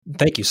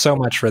Thank you so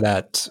much for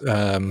that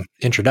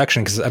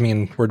introduction, because I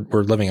mean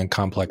we're living in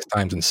complex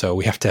times, and so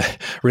we have to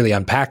really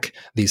unpack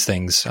these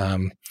things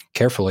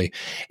carefully.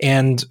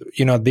 And at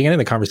the beginning of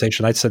the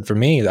conversation, I said for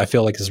me, I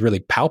feel like it's really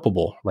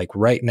palpable. Like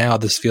right now,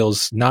 this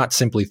feels not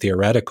simply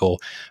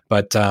theoretical,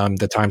 but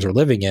the times we're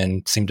living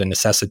in seem to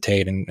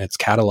necessitate, and it's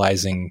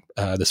catalyzing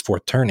this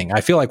fourth turning.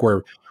 I feel like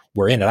we're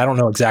in it. I don't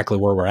know exactly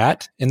where we're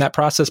at in that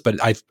process, but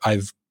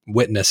I've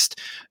witnessed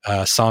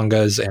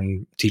sanghas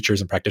and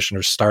teachers and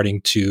practitioners starting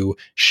to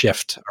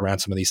shift around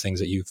some of these things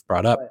that you've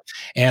brought up.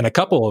 And a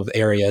couple of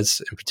areas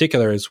in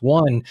particular is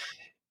one,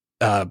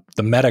 the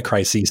meta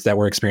crises that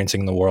we're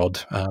experiencing in the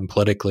world,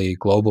 politically,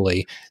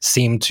 globally,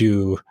 seem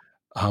to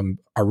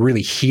are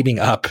really heating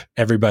up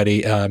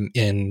everybody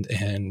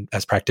in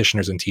as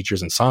practitioners and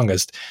teachers and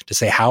sanghas to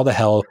say, how the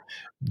hell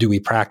do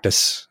we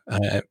practice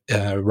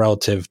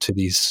relative to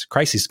these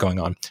crises going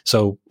on?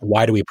 So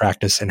why do we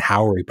practice, and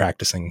how are we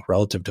practicing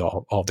relative to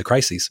all of the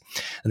crises?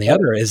 And the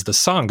other is the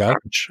sangha,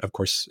 which of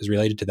course is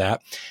related to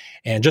that.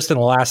 And just in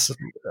the last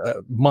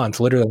month,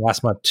 literally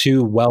last month,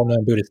 two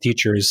well-known Buddhist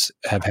teachers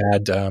have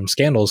had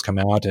scandals come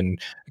out and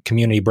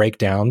community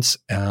breakdowns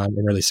in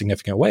really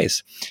significant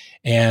ways.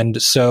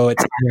 And so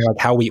it's like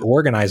how we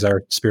organize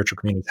our spiritual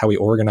communities, how we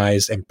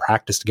organize and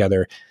practice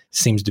together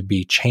seems to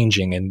be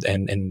changing and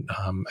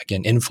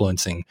again,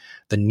 influencing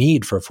the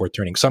need for a fourth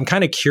turning. So I'm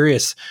kind of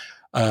curious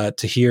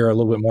to hear a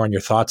little bit more on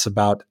your thoughts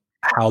about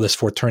how this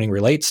fourth turning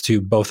relates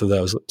to both of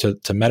those,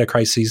 to meta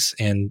crises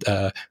and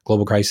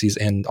global crises,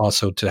 and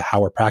also to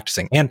how we're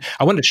practicing. And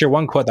I wanted to share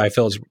one quote that I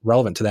feel is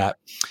relevant to that.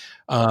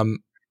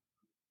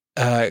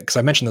 Because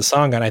I mentioned the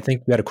Sangha, and I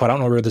think you had a quote, I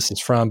don't know where this is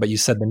from, but you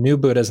said the new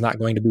Buddha is not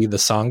going to be the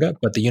Sangha,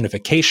 but the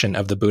unification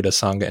of the Buddha,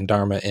 Sangha, and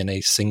Dharma in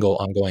a single,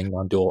 ongoing,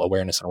 non-dual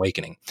awareness and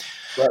awakening.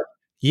 Right.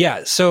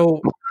 Yeah.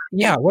 So,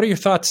 what are your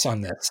thoughts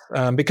on this?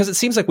 Because it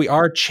seems like we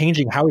are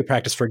changing how we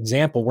practice. For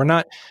example, we're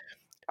not.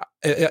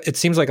 It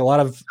seems like a lot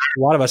of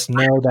us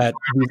know that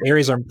these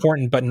areas are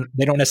important, but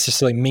they don't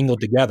necessarily mingle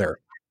together.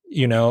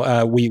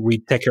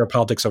 We take care of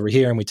politics over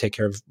here, and we take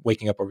care of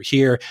waking up over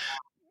here.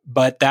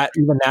 But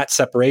even that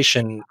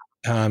separation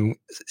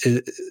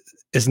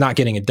is not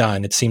getting it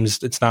done. It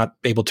seems it's not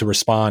able to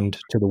respond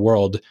to the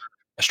world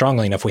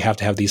strongly enough. We have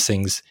to have these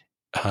things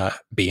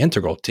be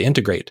integral to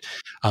integrate.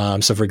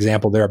 So, for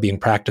example, there are being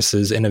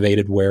practices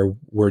innovated where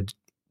we're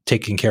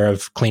taking care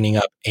of cleaning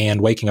up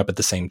and waking up at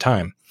the same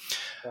time.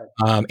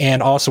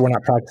 And also, we're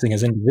not practicing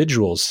as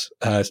individuals,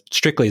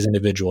 strictly as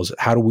individuals.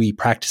 How do we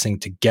practicing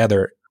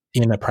together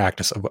in a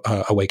practice of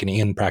awakening,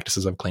 in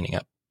practices of cleaning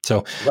up?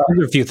 So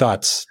those are a few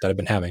thoughts that I've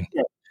been having.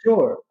 Yeah,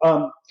 sure.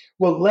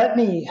 Well, let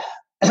me,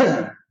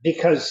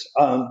 because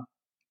I'm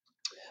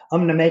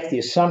going to make the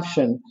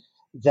assumption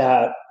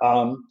that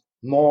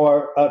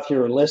more of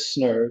your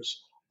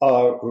listeners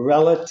are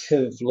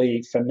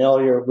relatively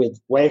familiar with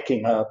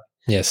waking up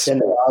than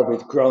they are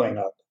with growing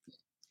up.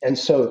 And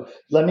so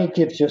let me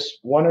give just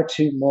one or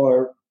two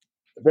more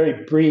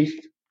very brief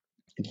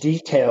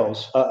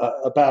details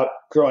about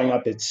growing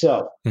up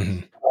itself. Mm-hmm.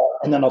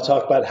 And then I'll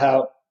talk about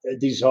how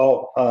these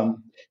all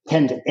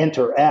tend to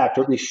interact,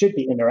 or we should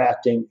be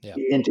interacting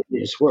into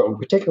this world,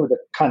 particularly the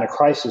kind of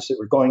crisis that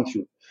we're going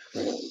through.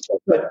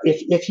 But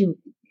if you,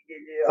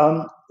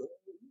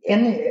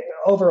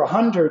 over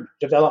 100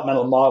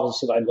 developmental models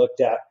that I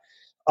looked at,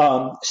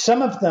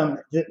 some of them,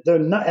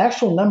 the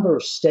actual number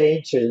of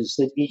stages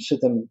that each of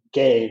them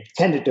gave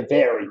tended to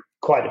vary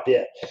quite a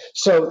bit.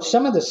 So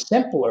some of the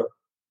simpler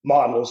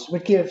models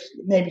would give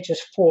maybe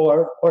just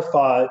 4 or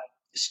 5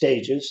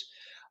 stages.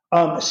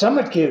 Some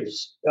it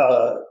gives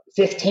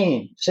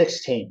 15,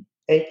 16,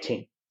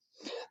 18.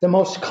 The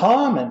most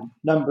common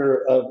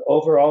number of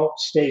overall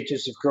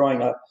stages of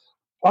growing up,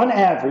 on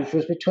average,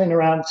 was between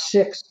around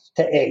 6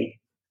 to 8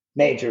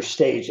 major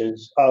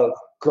stages of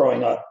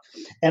growing up.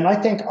 And I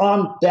think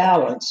on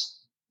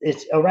balance,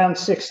 it's around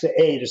 6 to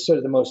 8 is sort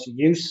of the most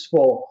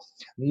useful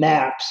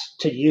maps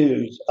to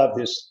use of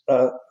this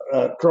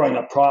growing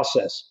up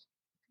process.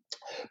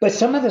 But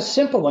some of the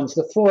simple ones,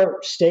 the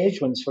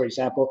 4-stage ones, for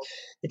example,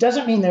 it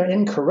doesn't mean they're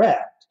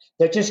incorrect.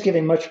 They're just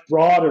giving much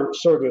broader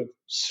sort of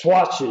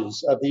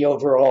swatches of the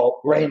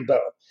overall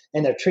rainbow,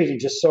 and they're treating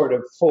just sort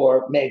of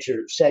 4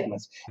 major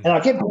segments. And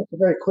I'll give you a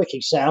very quick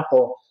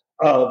example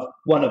of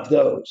one of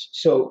those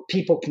so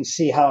people can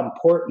see how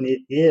important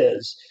it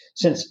is,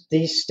 since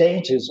these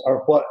stages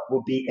are what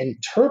will be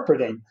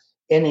interpreting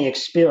any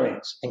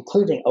experience,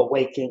 including a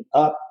waking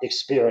up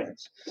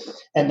experience.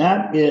 And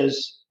that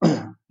is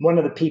one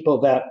of the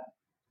people that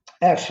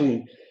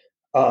actually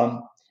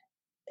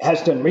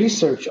has done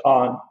research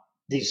on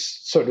these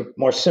sort of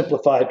more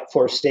simplified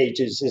 4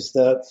 stages is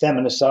the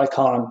feminist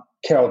icon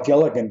Carol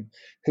Gilligan,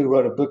 who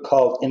wrote a book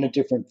called In a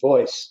Different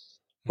Voice,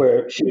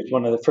 where she was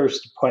one of the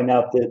first to point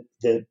out that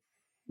the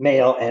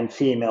male and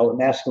female, the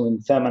masculine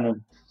and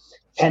feminine,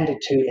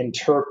 tended to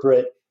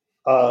interpret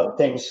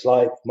things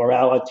like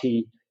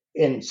morality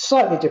in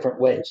slightly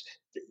different ways.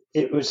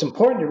 It was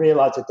important to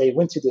realize that they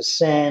went through the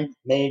same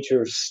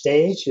major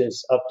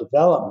stages of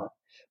development,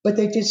 but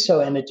they did so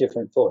in a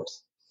different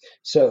voice.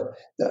 So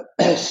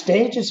the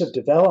stages of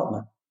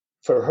development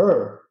for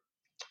her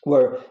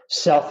were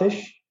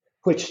selfish,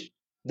 which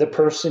the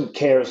person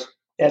cares,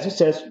 as it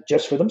says,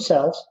 just for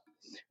themselves.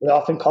 We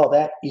often call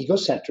that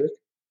egocentric.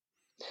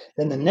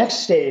 Then the next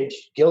stage,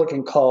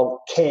 Gilligan called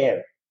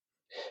care,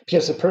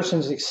 because the person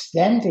is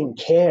extending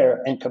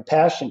care and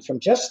compassion from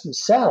just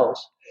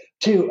themselves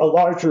to a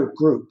larger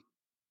group.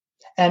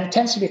 And it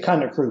tends to be a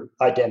kind of group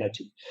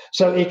identity.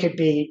 So it could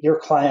be your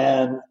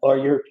clan or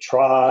your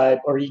tribe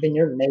or even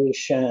your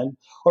nation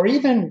or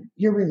even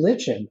your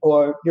religion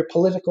or your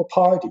political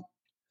party.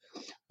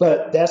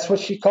 But that's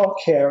what she called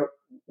care.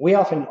 We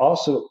often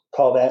also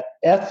call that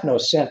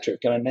ethnocentric.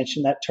 And I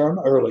mentioned that term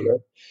earlier.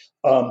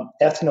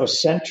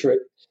 Ethnocentric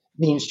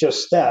means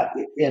just that.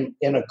 In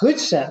a good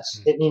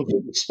sense, it means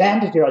you've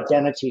expanded your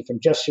identity from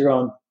just your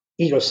own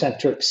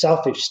egocentric,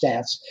 selfish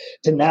stance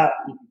to now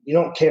you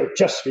don't care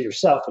just for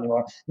yourself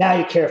anymore. Now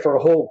you care for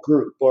a whole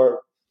group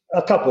or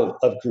a couple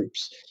of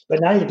groups. But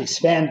now you've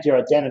expanded your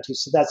identity,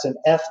 so that's an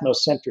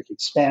ethnocentric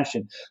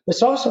expansion. But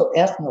it's also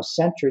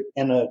ethnocentric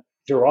in a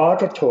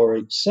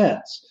derogatory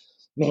sense,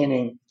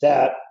 meaning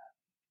that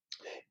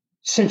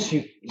since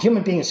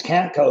human beings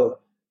can't go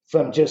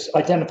from just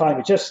identifying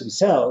with just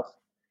themselves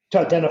to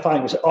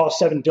identifying with all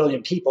 7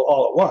 billion people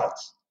all at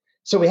once.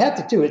 So we have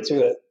to do it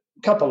through a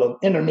couple of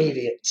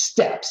intermediate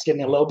steps,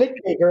 getting a little bit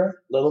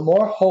bigger, a little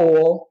more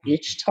whole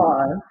each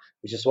time,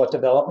 which is what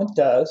development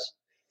does.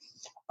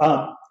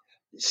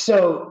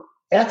 So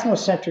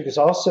ethnocentric is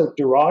also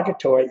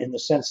derogatory in the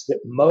sense that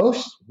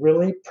most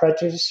really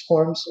prejudiced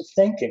forms of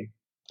thinking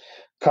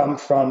come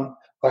from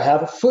or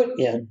have a foot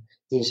in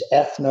these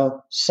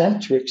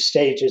ethnocentric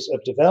stages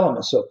of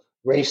development. So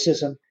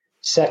racism,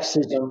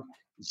 sexism,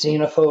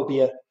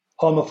 xenophobia,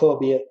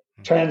 homophobia,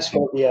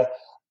 transphobia,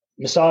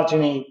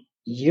 misogyny,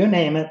 you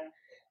name it,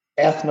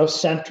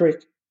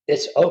 ethnocentric.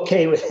 It's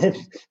okay within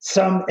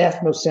some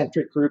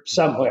ethnocentric group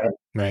somewhere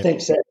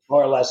thinks that's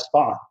more or less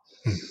fine.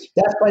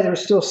 That's why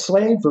there's still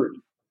slavery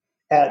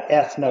at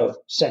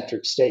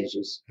ethnocentric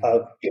stages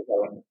of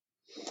development.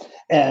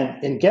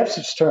 And in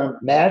Gebser's term,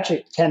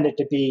 magic tended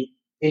to be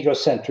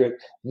egocentric,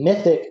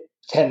 mythic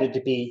tended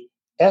to be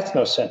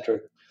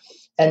ethnocentric.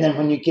 And then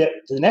when you get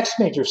to the next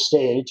major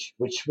stage,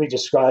 which we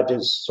described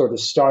as sort of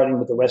starting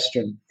with the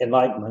Western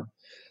Enlightenment,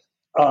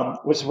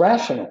 was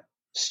rational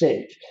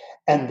stage.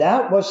 And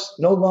that was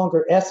no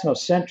longer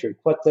ethnocentric.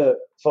 What the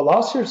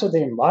philosophers of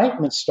the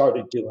Enlightenment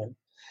started doing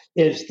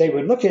is they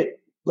would look at,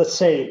 let's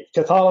say,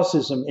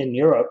 Catholicism in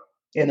Europe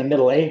in the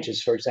Middle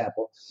Ages, for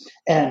example.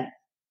 And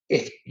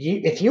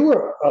if you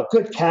were a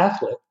good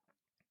Catholic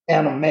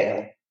and a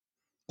male,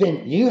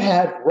 then you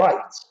had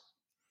rights.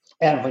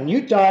 And when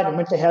you died and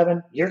went to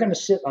heaven, you're going to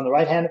sit on the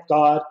right hand of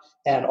God,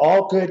 and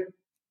all good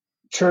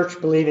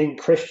church-believing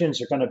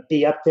Christians are going to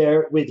be up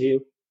there with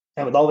you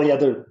and with all the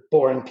other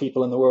boring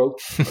people in the world.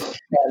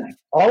 And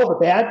all of the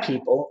bad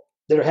people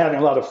that are having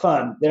a lot of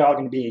fun, they're all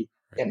going to be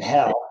in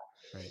hell.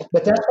 Right.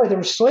 But that's why there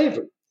was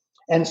slavery.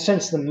 And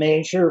since the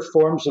major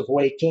forms of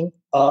waking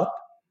up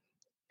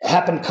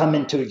happened to come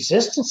into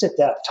existence at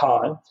that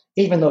time,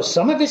 even though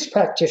some of its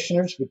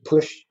practitioners would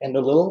push into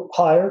little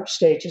higher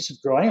stages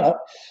of growing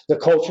up, the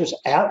cultures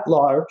at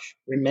large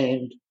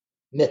remained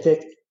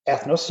mythic,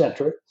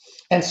 ethnocentric.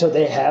 And so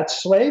they had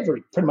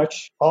slavery, pretty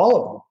much all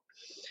of them.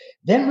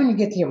 Then when you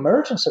get the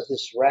emergence of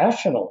this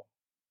rational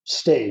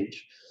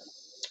stage,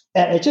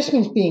 and it just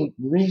means being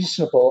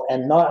reasonable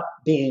and not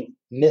being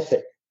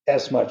mythic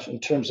as much in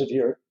terms of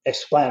your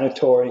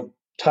explanatory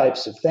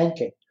types of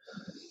thinking.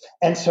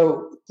 And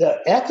so the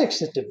ethics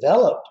that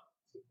developed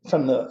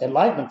from the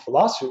Enlightenment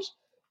philosophers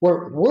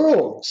were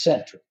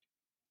world-centric.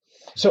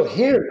 So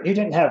here, you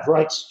didn't have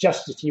rights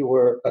just if you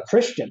were a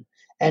Christian.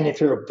 And if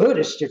you're a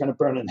Buddhist, you're going to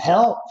burn in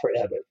hell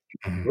forever.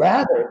 Mm-hmm.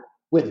 Rather,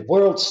 with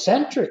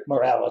world-centric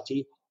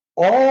morality,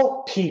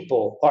 all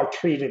people are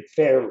treated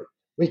fairly,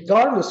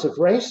 regardless of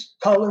race,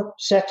 color,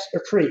 sex,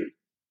 or creed.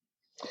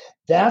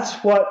 That's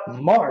what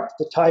marked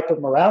the type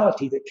of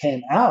morality that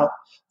came out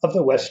of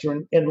the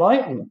Western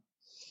Enlightenment.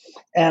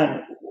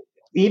 And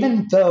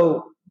even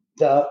though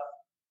the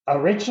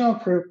original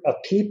group of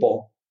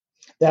people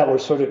that were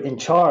sort of in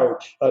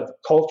charge of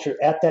culture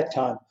at that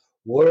time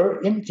were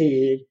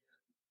indeed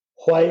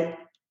white,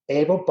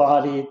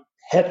 able-bodied,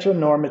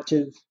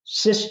 heteronormative,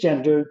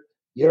 cisgendered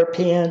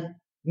European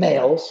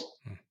males,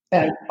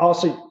 and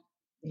also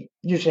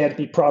usually had to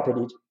be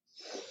propertied.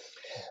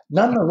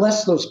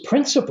 Nonetheless, those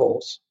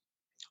principles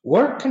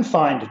weren't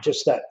confined to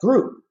just that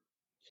group.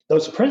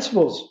 Those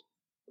principles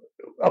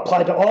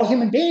applied to all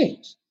human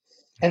beings.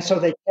 And so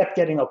they kept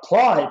getting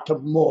applied to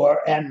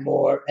more and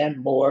more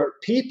and more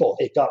people.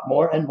 It got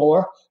more and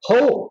more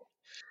whole.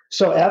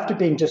 So after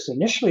being just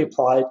initially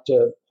applied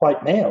to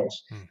white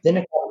males, then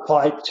it got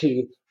applied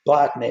to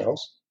black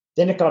males,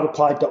 then it got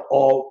applied to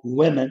all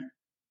women,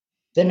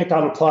 then it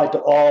got applied to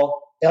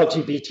all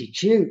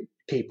LGBTQ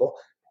people,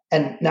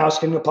 and now it's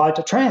going to apply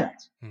to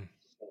trans.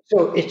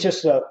 So it's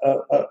just a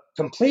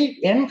complete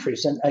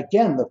increase. And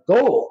again, the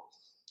goal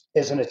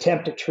is an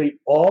attempt to treat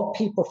all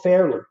people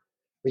fairly,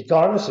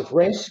 regardless of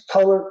race,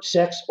 color,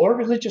 sex, or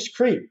religious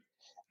creed.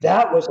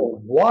 That was a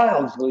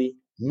wildly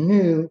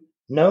new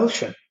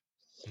notion.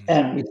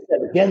 And we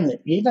said again that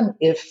even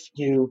if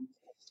you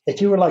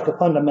were like a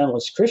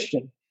fundamentalist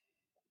Christian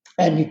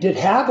and you did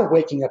have a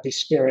waking up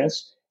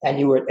experience and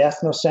you were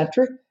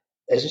ethnocentric,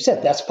 as you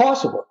said, that's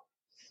possible.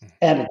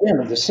 And again,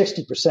 of the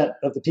 60%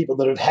 of the people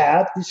that have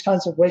had these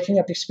kinds of waking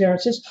up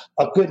experiences,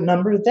 a good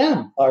number of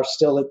them are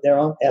still at their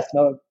own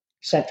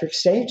ethnocentric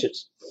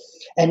stages.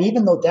 And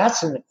even though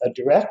that's a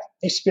direct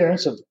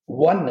experience of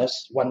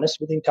oneness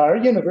with the entire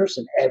universe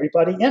and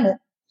everybody in it,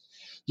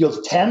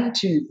 you'll tend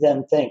to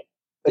then think,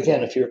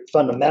 again, if you're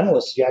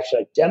fundamentalist, you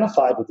actually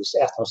identified with this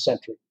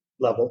ethnocentric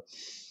level,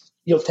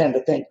 you'll tend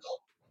to think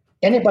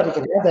anybody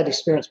can have that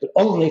experience, but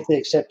only if they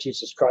accept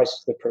Jesus Christ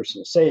as their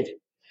personal savior.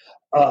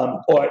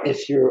 Or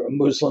if you're a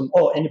Muslim,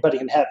 anybody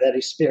can have that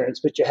experience,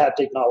 but you have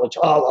to acknowledge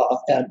Allah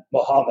and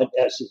Muhammad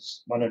as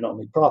his one and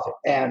only prophet,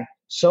 and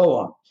so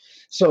on.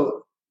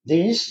 So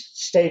these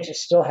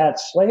stages still had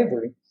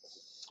slavery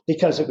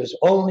because it was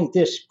only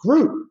this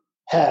group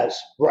has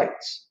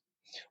rights.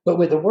 But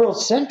with the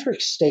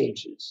world-centric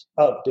stages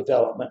of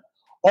development,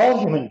 all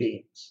human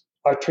beings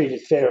are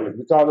treated fairly,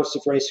 regardless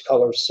of race,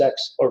 color,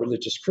 sex, or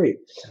religious creed.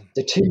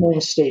 The two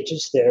main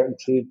stages there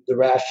include the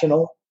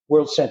rational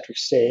world-centric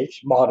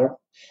stage, modern,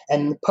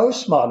 and the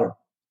postmodern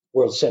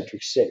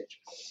world-centric stage.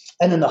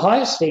 And then the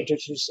highest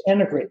stages is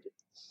integrated.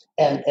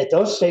 And at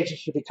those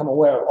stages, you become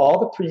aware of all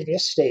the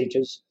previous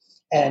stages,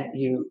 and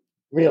you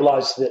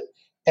realize that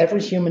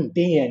every human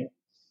being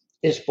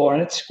is born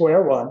at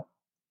square one,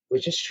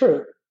 which is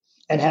true,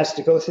 and has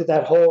to go through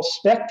that whole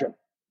spectrum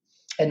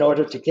in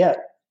order to get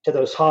to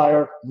those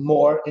higher,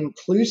 more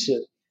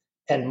inclusive,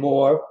 and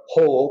more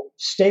whole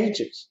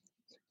stages.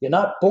 You're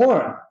not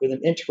born with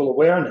an integral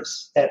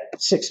awareness at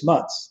 6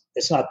 months.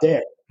 It's not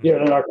there. You're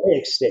in an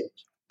archaic stage.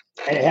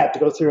 And you have to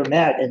go through a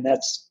mat, and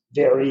that's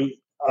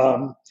very,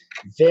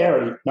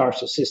 very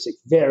narcissistic,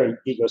 very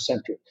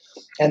egocentric.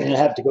 And then you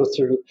have to go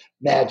through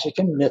magic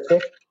and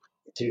mythic,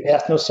 to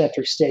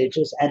ethnocentric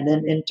stages, and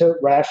then into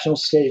rational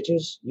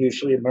stages,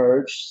 usually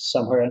emerge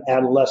somewhere in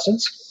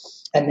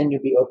adolescence. And then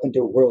you'll be open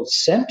to a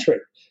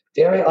world-centric,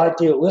 very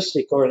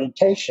idealistic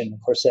orientation.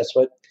 Of course, that's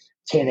what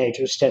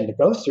teenagers tend to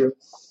go through.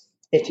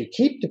 If you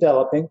keep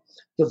developing,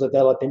 you'll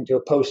develop into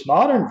a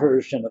postmodern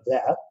version of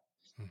that.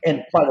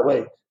 And by the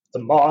way,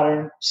 the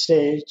modern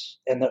stage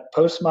and the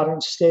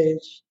postmodern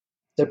stage,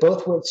 they're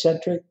both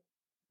world-centric,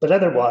 but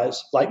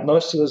otherwise, like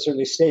most of those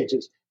early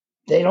stages,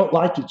 they don't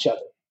like each other.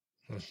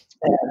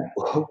 And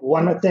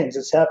one of the things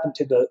that's happened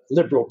to the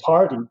Liberal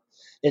Party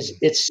is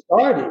it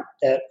started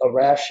at a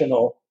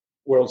rational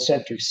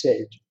world-centric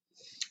stage.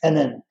 And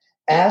then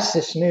as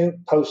this new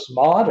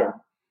postmodern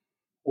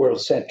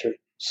world-centric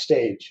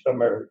stage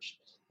emerged,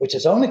 which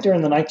is only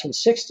during the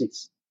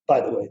 1960s, by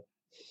the way,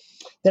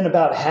 then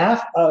about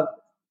half of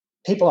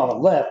people on the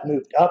left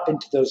moved up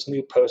into those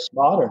new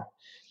postmodern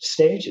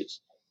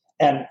stages.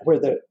 And where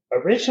the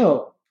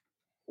original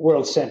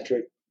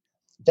world-centric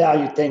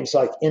valued things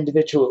like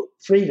individual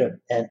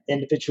freedom and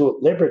individual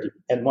liberty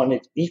and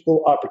wanted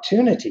equal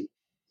opportunity,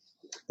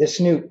 this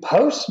new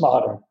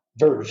postmodern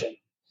version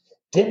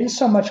didn't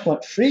so much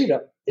want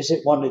freedom as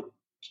it wanted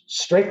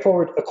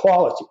straightforward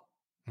equality.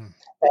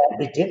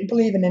 And it didn't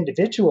believe in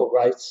individual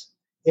rights.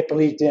 It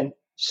believed in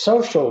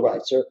social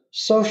rights or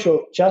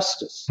social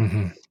justice.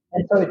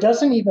 And so it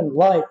doesn't even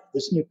like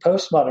this new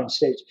postmodern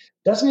stage,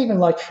 doesn't even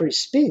like free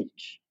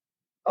speech,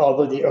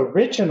 although the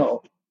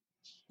original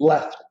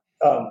left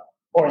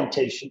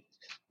orientation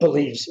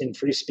believes in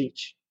free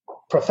speech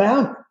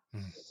profoundly.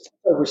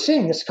 So we're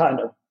seeing this kind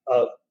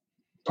of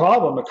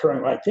problem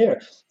occurring right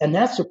there. And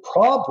that's a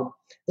problem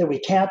that we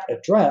can't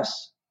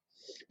address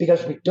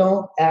because we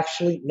don't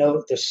actually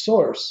know the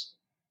source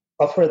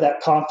of where that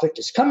conflict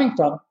is coming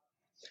from,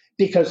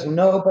 because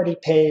nobody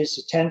pays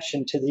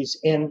attention to these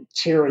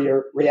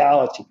interior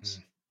realities.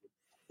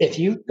 If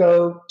you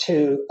go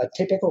to a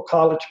typical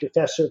college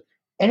professor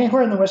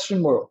anywhere in the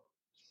Western world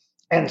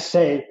and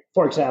say,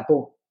 for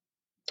example,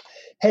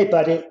 hey,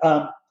 buddy,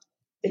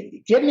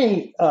 give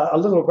me a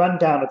little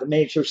rundown of the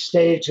major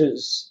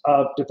stages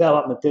of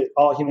development that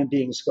all human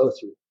beings go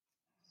through.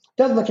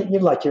 Doesn't look at you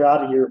like you're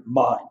out of your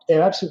mind. They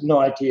have absolutely no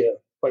idea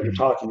what you're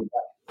talking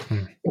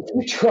about. If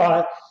you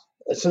try,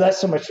 so that's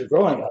so much for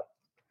growing up.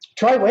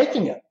 Try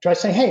waking up. Try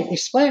saying, hey,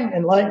 explain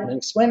enlightenment,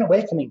 explain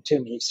awakening to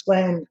me,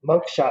 explain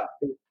moksha.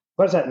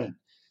 What does that mean?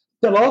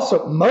 But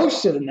also,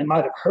 most of them, they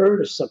might have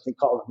heard of something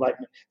called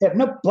enlightenment. They have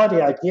no bloody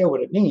idea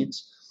what it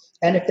means.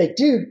 And if they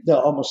do, they'll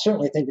almost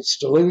certainly think it's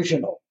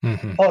delusional.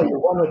 Oh, you're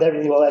one with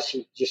everything. Well, that's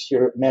just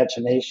your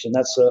imagination.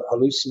 That's a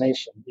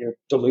hallucination. You're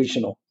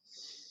delusional.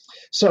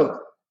 So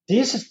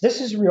this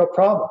is a real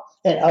problem.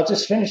 And I'll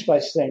just finish by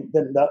saying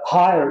that the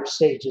higher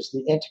stages,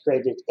 the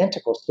integrated,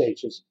 integral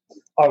stages,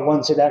 are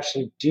ones that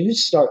actually do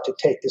start to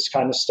take this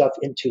kind of stuff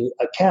into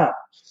account.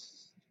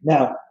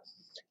 Now,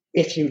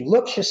 if you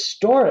look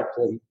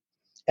historically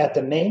at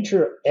the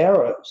major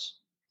eras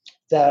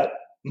that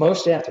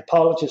most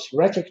anthropologists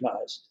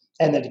recognize,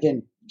 and that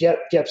again,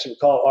 Gebser would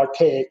call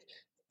archaic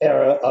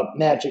era, a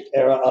magic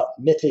era, a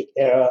mythic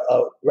era,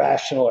 a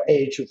rational or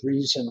age of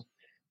reason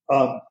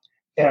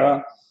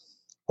era,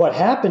 what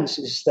happens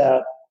is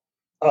that,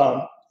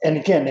 and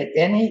again,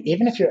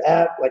 even if you're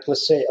at, like,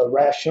 let's say, a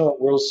rational,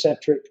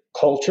 world-centric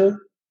culture,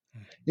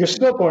 you're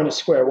still born at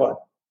square one.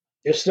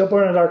 You're still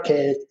born at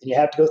archaic, and you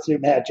have to go through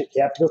magic.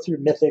 You have to go through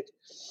mythic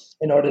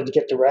in order to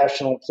get to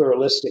rational and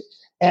pluralistic.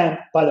 And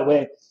by the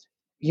way,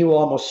 you will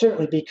almost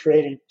certainly be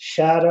creating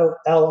shadow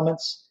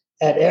elements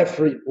at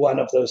every one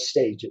of those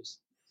stages.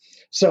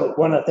 So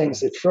one of the things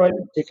that Freud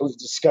particularly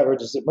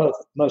discovered is that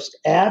most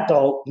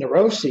adult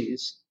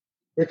neuroses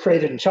were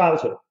created in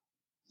childhood.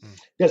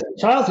 Because in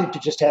childhood,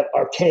 you just have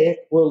archaic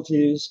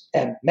worldviews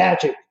and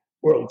magic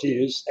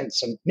worldviews and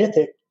some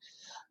mythic.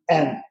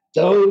 And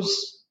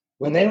those,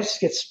 when they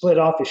get split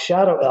off as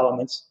shadow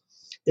elements,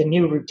 then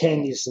you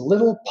retain these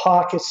little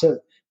pockets of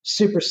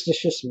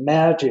superstitious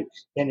magic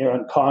in your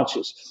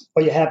unconscious,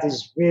 or you have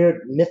these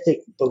weird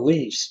mythic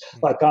beliefs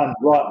like I'm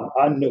rotten,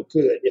 I'm no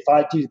good. If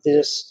I do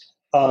this,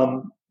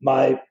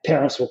 my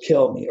parents will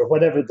kill me, or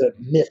whatever the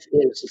myth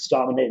is that's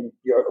dominating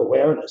your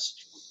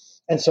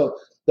awareness. And so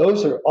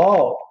those are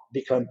all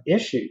become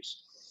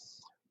issues.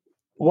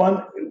 When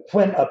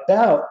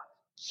about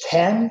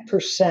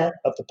 10%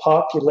 of the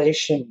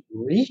population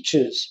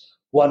reaches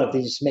one of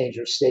these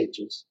major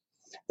stages,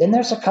 then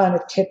there's a kind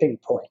of tipping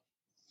point.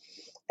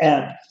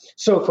 And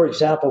so, for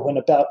example, when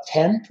about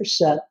 10%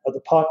 of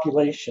the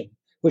population,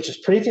 which is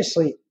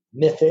previously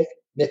mythic,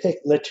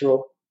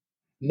 literal,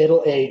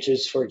 Middle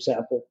Ages, for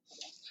example,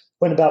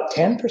 when about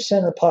 10%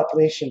 of the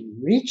population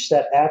reach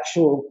that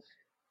actual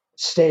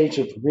stage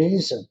of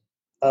reason,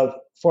 of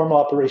formal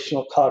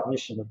operational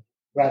cognition, of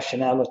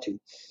rationality,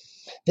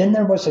 then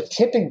there was a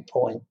tipping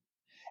point,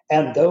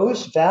 and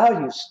those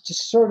values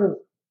just sort of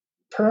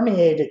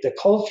permeated the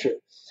culture.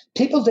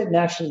 People didn't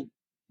actually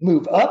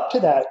move up to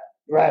that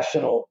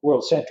rational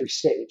world-centric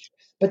stage,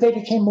 but they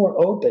became more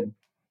open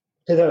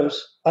to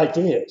those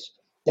ideas.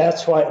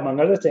 That's why, among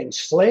other things,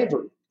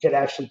 slavery could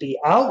actually be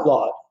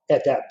outlawed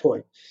at that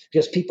point,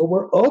 because people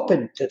were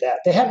open to that.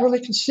 They hadn't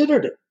really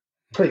considered it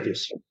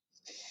previously.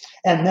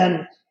 And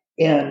then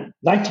in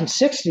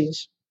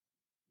 1960s,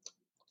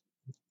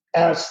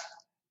 as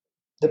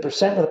the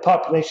percent of the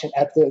population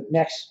at the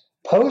next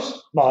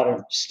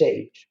postmodern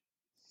stage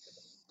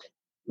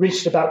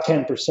reached about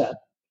 10%,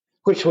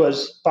 which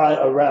was by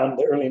around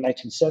the early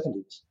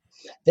 1970s.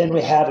 Then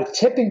we had a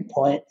tipping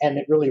point, and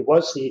it really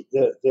was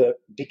the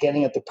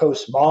beginning of the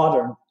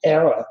postmodern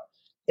era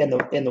in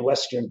the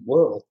Western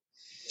world.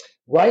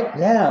 Right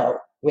now,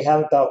 we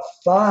have about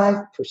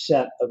 5%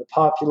 of the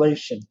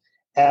population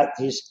at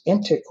these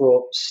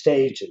integral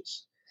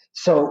stages.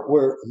 So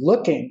we're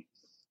looking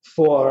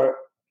for,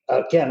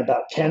 again,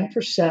 about 10%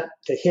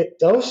 to hit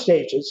those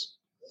stages,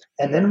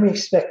 and then we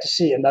expect to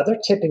see another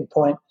tipping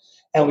point,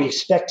 and we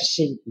expect to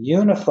see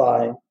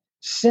unifying,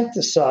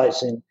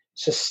 synthesizing,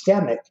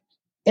 systemic,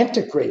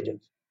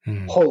 integrative,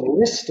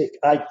 holistic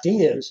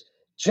ideas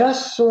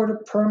just sort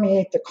of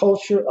permeate the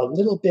culture a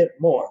little bit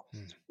more.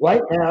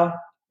 Right now,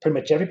 pretty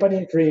much everybody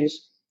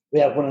agrees we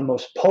have one of the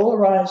most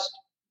polarized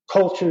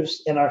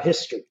cultures in our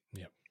history,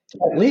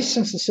 at least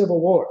since the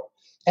Civil War.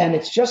 And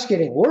it's just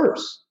getting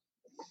worse.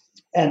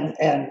 And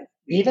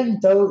even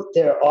though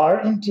there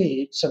are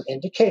indeed some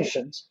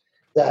indications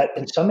that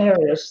in some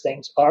areas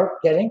things are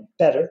getting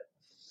better,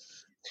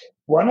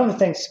 one of the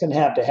things that's going to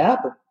have to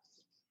happen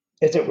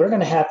is that we're going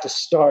to have to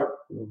start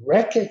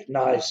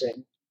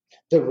recognizing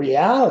the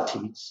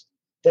realities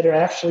that are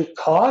actually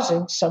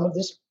causing some of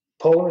this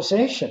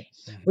polarization.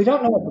 We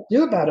don't know what to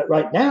do about it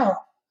right now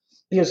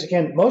because,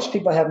 again, most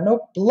people have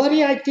no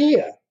bloody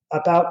idea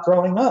about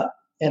growing up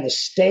and the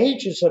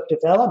stages of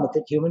development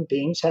that human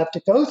beings have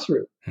to go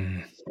through.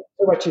 So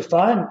what you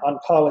find on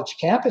college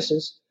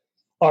campuses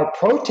are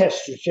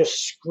protesters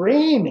just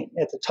screaming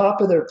at the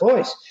top of their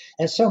voice,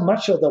 and so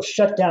much so they'll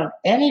shut down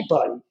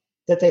anybody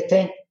that they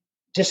think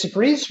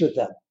disagrees with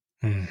them.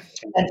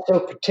 And so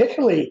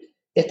particularly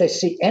if they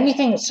see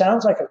anything that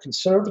sounds like a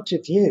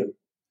conservative view,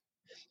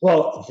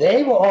 well,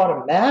 they will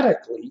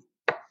automatically,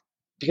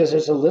 because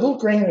there's a little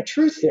grain of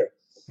truth here,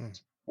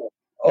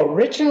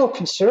 original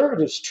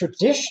conservatives,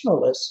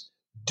 traditionalists,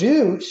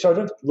 do sort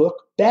of look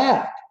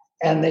back,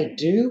 and they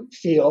do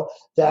feel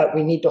that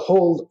we need to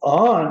hold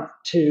on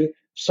to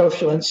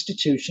social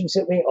institutions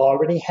that we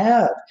already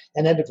have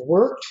and that have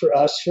worked for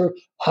us for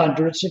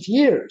hundreds of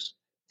years.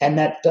 And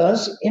that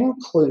does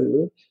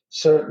include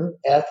certain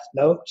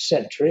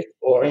ethnocentric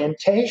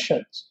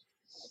orientations.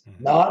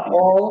 Not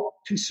all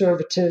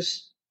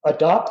conservatives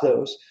adopt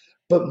those,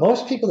 but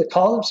most people that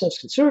call themselves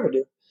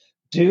conservative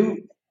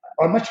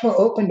are much more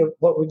open to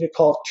what we would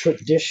call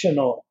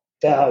traditional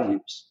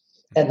values.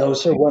 And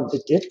those are ones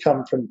that did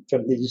come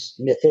from these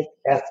mythic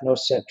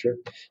ethnocentric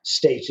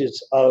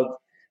stages of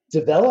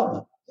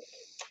development.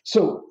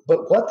 So,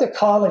 but what the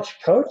college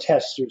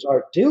protesters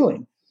are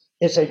doing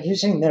is they're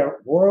using their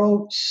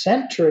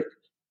world-centric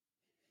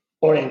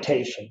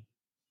orientation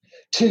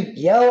to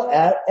yell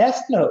at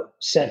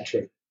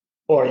ethnocentric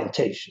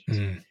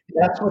orientations.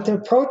 That's what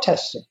they're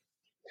protesting.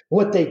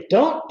 What they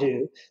don't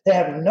do, they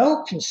have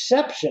no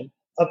conception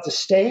of the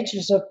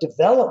stages of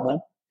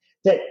development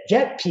that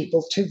get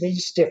people to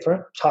these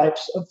different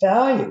types of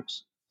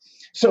values.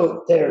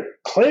 So they're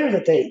clear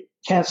that they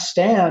can't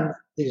stand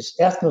these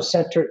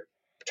ethnocentric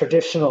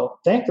traditional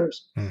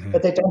thinkers,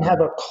 but they don't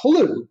have a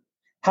clue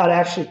how to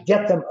actually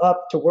get them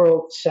up to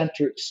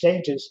world-centric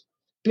stages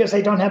because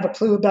they don't have a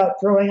clue about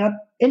growing up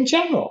in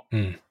general.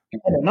 And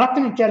they're not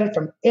going to get it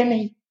from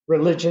any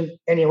religion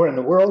anywhere in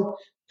the world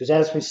because,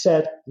 as we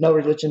said, no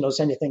religion knows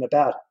anything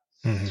about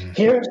it.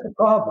 Here's the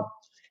problem.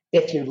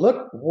 If you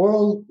look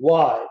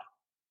worldwide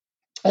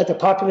at the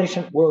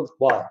population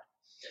worldwide,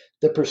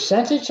 the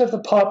percentage of the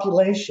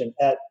population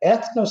at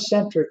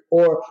ethnocentric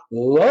or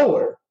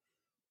lower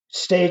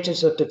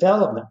stages of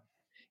development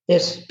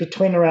is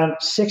between around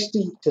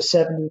 60 to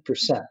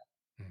 70%.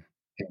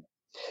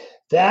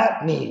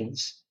 That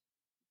means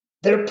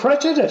they're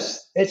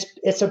prejudiced.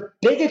 It's a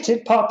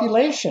bigoted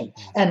population,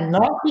 and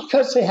not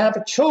because they have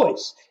a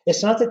choice.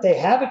 It's not that they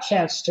have a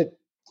chance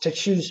to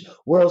choose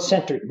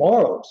world-centric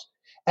morals,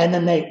 and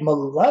then they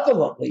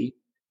malevolently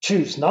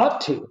choose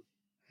not to.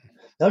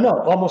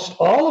 No, almost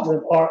all of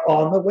them are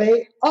on the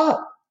way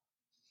up.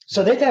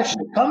 So they've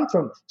actually come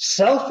from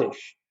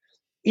selfish,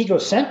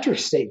 egocentric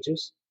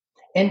stages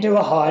into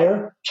a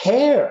higher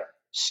care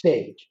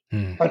stage.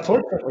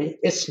 Unfortunately,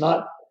 it's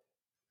not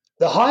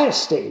the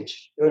highest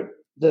stage, or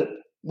the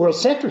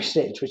world-centric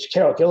stage, which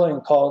Carol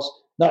Gilligan calls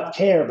not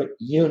care, but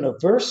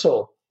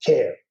universal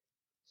care.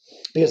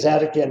 Because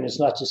that, again, is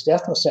not just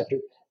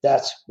ethnocentric,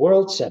 that's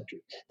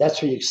world-centric. That's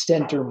where you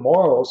extend your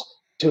morals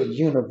to a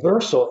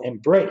universal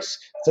embrace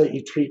so that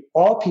you treat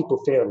all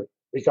people fairly,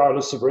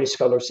 regardless of race,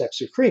 color,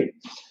 sex, or creed.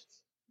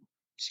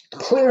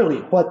 Clearly,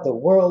 what the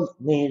world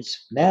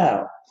needs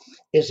now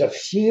is a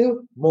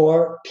few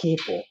more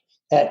people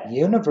at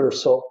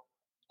universal,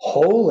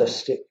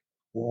 holistic,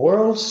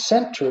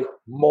 world-centric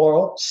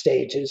moral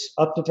stages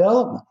of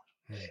development,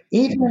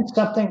 even in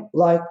something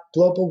like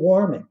global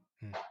warming.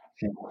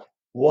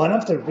 One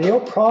of the real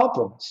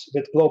problems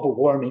with global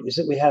warming is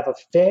that we have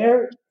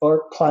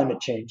or climate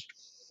change,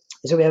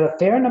 is that we have a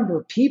fair number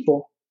of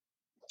people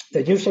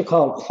that are usually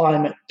called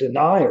climate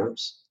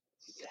deniers,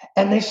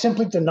 and they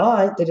simply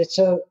deny that it's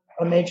a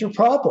major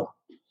problem.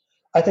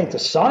 I think the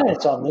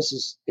science on this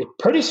is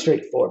pretty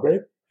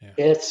straightforward. Yeah.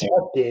 It's a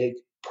big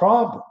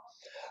problem.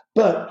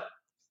 But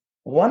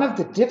one of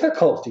the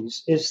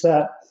difficulties is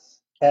that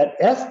at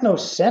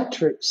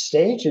ethnocentric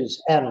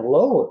stages and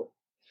lower,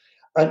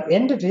 an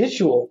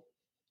individual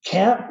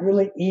can't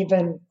really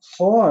even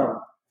form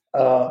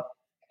an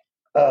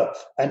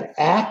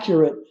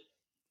accurate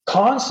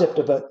concept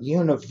of a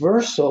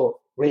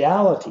universal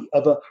reality,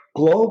 of a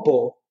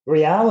global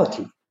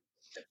reality.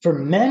 For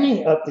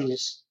many of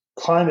these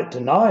climate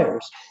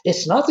deniers,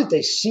 it's not that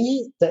they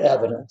see the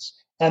evidence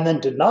and then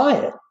deny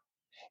it.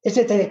 It's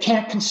that they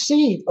can't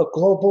conceive a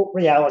global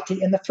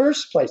reality in the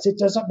first place. It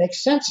doesn't make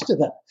sense to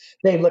them.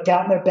 They look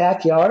out in their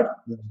backyard.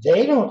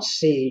 They don't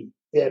see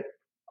it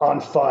on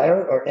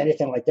fire or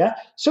anything like that.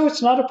 So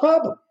it's not a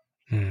problem.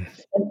 And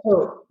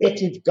so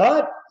if you've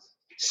got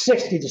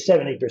 60 to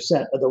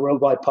 70% of the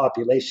worldwide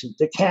population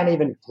that can't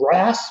even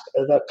grasp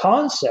the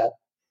concept,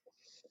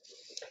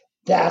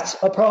 that's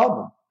a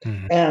problem.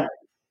 And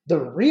the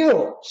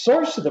real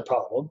source of the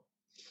problem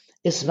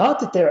is not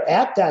that they're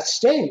at that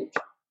stage,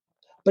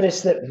 but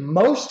it's that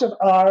most of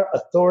our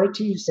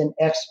authorities and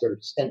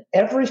experts in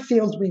every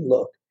field we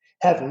look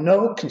have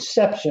no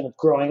conception of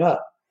growing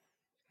up.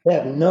 They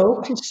have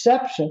no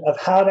conception of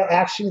how to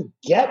actually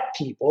get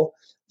people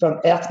from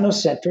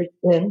ethnocentric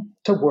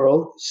into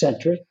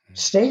world-centric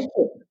stages.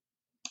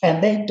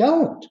 And they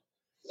don't.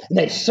 And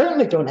they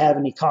certainly don't have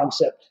any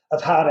concept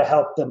of how to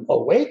help them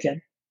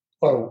awaken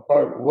or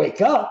wake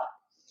up.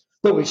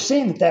 But we've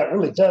seen that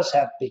really does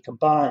have to be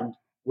combined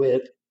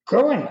with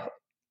growing up.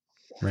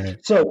 Right.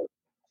 So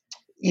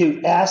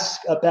you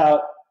ask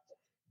about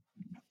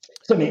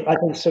some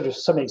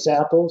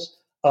examples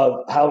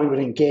of how we would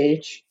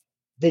engage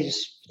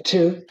these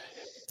two.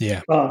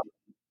 Yeah.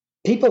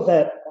 People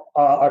that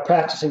are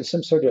practicing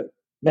some sort of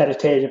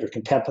meditative or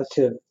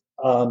contemplative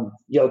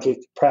yogic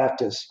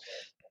practice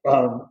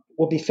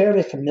will be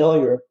fairly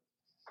familiar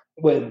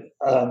with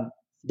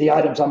the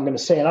items I'm going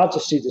to say, and I'll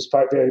just do this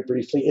part very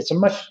briefly. It's a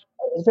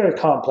very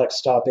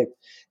complex topic,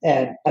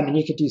 and I mean,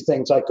 you could do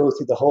things like go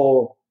through the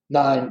whole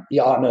 9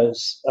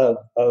 yanas of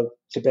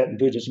Tibetan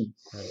Buddhism.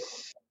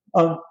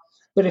 Right.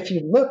 But if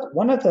you look,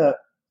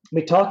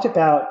 we talked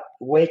about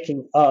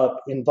waking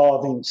up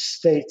involving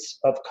states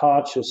of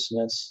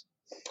consciousness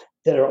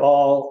that are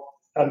all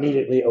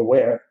immediately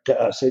aware to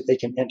us. They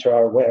can enter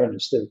our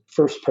awareness. They're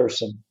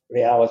first-person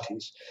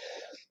realities.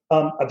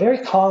 A very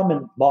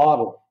common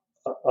model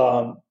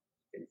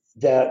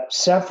that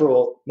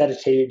several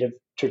meditative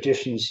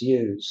traditions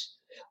use.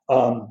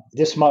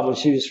 This model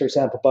is used, for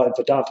example, by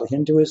Vedanta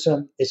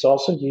Hinduism. It's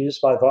also used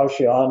by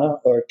Vajrayana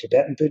or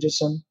Tibetan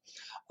Buddhism.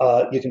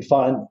 You can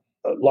find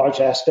large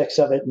aspects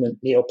of it in the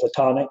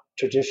Neoplatonic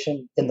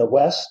tradition in the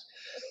West.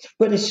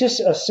 But it's just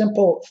a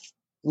simple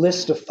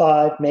list of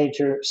 5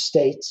 major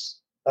states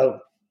of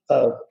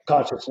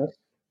consciousness.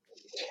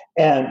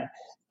 And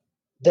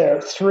there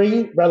are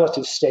 3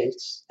 relative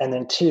states and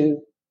then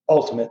 2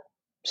 ultimate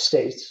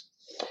states.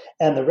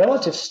 And the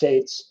relative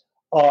states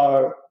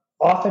are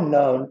often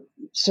known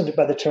simply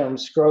by the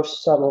terms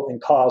gross, subtle,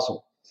 and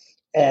causal.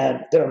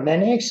 And there are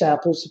many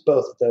examples of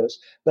both of those,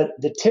 but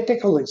the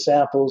typical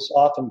examples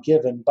often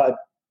given by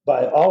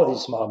all of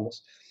these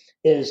models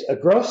is a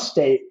gross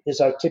state is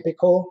our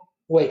typical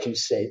waking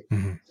state,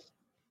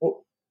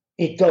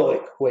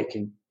 egoic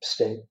waking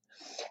state.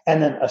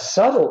 And then a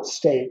subtle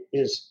state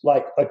is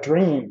like a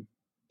dream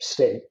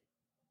state.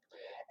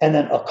 And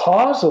then a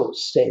causal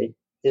state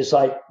is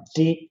like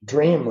deep,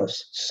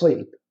 dreamless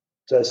sleep.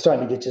 So it's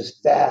starting to get this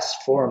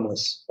vast,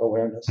 formless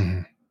awareness.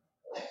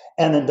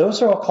 And then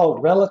those are all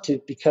called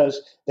relative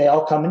because they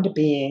all come into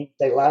being,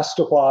 they last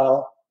a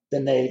while,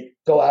 then they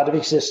go out of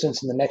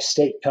existence and the next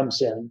state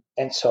comes in,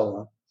 and so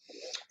on.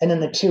 And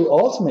then the two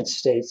ultimate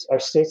states are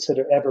states that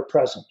are ever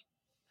present.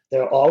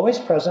 They're always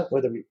present,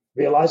 whether we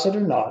realize it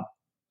or not.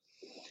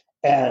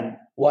 And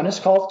one is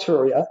called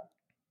Turiya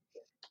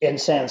in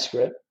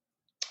Sanskrit.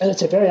 And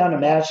it's a very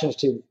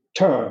unimaginative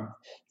term.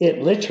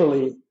 It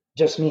literally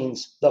just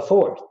means the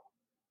fourth.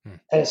 And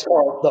it's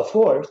called the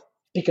fourth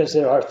because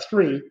there are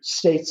three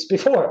states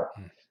before.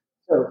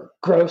 So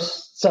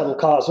gross, subtle,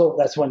 causal,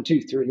 that's 1,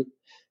 2, 3.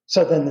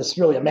 So then this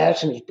really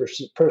imaginative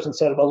person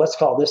said, well, let's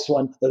call this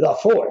one the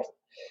fourth.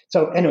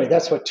 So anyway,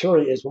 that's what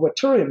Turiya is. But what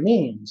Turiya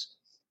means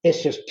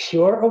is just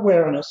pure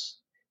awareness.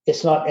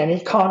 It's not any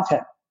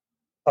content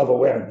of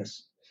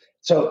awareness.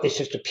 So it's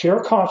just a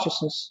pure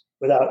consciousness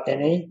without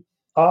any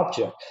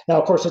object. Now,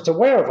 of course, it's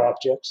aware of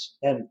objects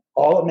and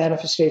all of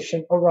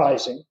manifestation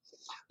arising,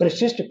 but it's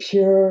just a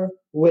pure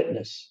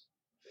witness.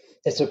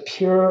 It's a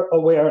pure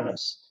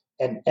awareness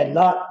and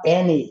not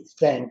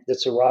anything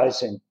that's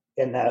arising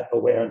in that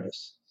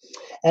awareness.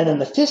 And then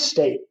the fifth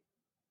state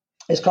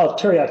is called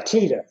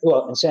Turiyatita,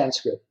 well, in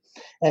Sanskrit.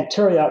 And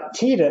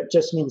Turiyatita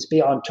just means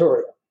beyond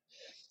Turiya.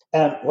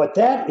 And what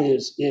that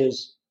is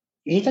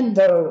even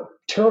though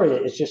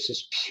Turiya is just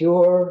this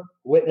pure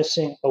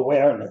witnessing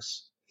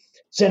awareness,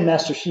 Zen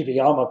Master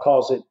Shibayama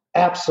calls it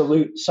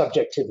absolute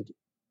subjectivity.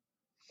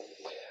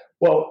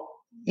 Well,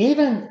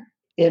 even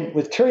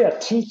with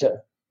Turiyatita,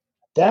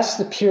 that's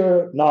the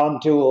pure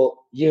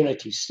non-dual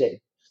unity state.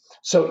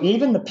 So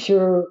even the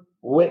pure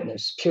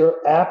witness, pure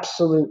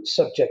absolute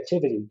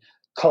subjectivity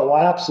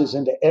collapses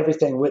into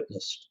everything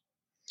witnessed.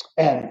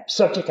 And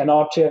subject and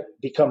object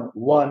become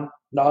one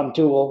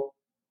non-dual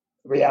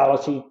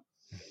reality.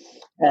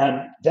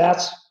 And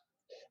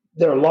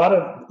there are a lot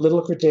of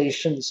little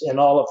gradations in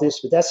all of this,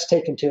 but that's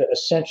taken to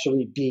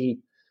essentially be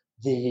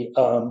the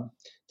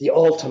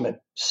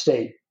ultimate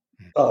state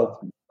of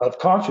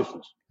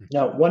consciousness.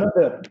 Now,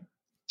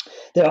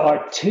 there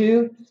are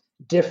two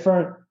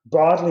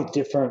broadly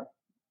different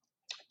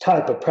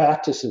type of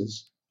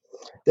practices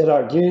that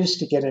are used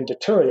to get into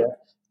Turiya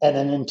and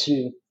then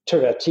into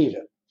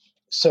Turiyatita.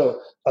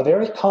 So a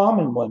very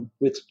common one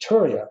with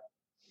Turiya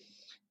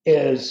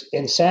is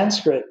in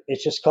Sanskrit,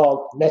 it's just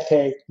called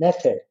nete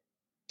nete.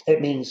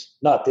 It means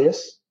not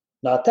this,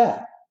 not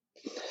that.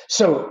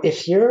 So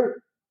if you're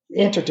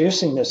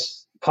introducing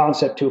this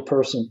concept to a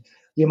person,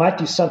 you might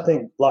do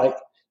something like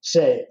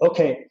say,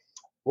 okay,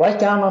 write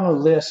down on a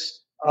list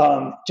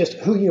just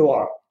who you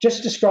are.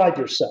 Just describe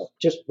yourself.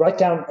 Just write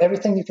down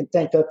everything you can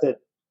think of that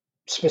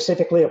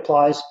specifically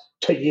applies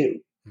to you.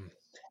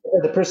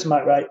 The person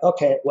might write,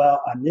 okay,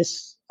 well, I'm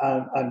this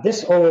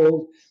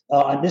old,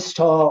 I'm this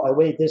tall, I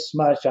weigh this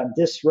much, I'm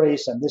this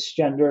race, I'm this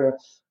gender,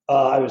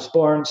 I was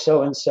born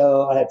so and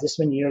so, I have this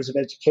many years of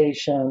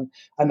education,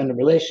 I'm in a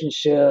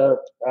relationship,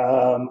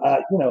 I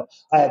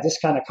have this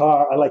kind of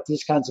car, I like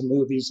these kinds of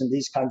movies and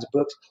these kinds of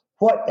books,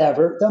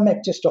 whatever. They'll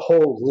make just a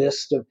whole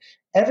list of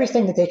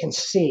everything that they can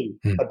see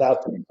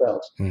about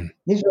themselves.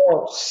 These are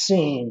all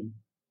seen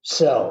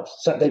selves.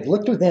 So they've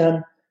looked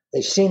within,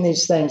 they've seen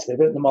these things, they've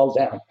written them all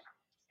down.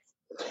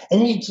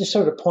 And you just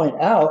sort of point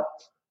out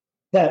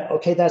that,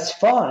 okay, that's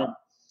fine.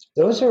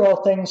 Those are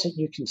all things that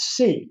you can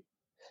see.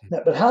 Now,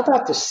 but how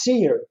about the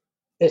seer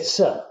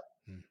itself?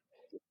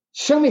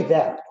 Show me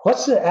that.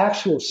 What's the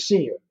actual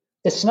seer?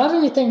 It's not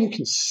anything you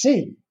can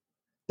see.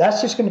 That's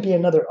just going to be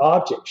another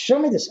object. Show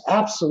me this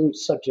absolute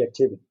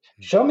subjectivity.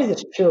 Show me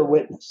this pure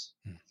witness.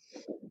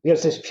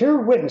 Because this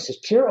pure witness, this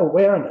pure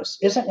awareness,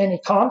 isn't any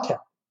content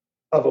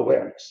of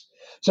awareness.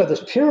 So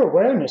this pure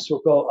awareness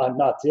will go, I'm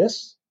not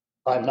this,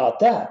 I'm not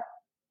that.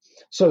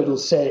 So it'll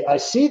say, I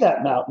see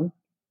that mountain,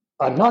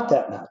 I'm not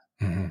that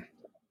mountain.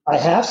 I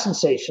have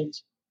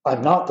sensations,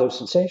 I'm not those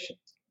sensations.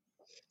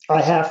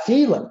 I have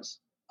feelings,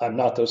 I'm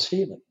not those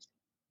feelings.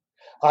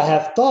 I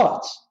have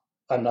thoughts,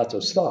 I'm not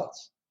those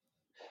thoughts.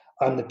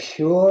 I'm the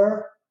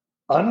pure,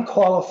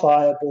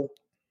 unqualifiable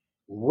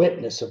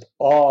witness of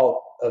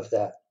all of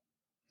that.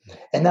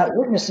 And that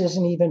witness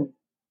isn't even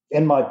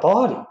in my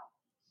body,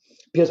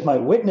 because my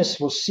witness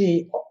will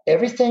see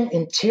everything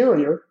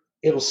interior.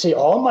 It'll see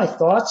all my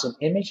thoughts and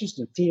images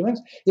and feelings.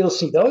 It'll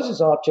see those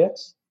as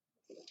objects,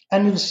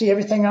 and it'll see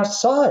everything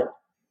outside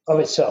of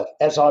itself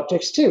as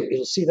objects too.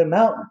 It'll see the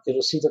mountain.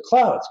 It'll see the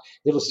clouds.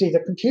 It'll see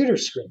the computer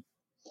screen.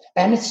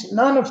 And it's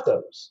none of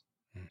those.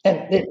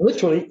 And it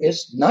literally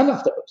is none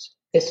of those.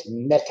 It's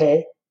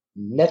nete,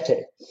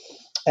 nete.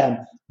 And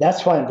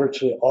that's why in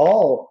virtually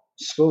all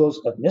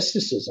schools of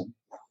mysticism,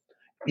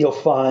 you'll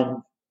find,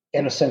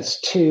 in a sense,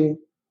 two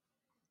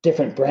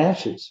different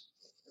branches.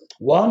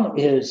 One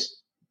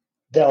is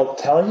they'll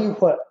tell you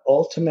what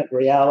ultimate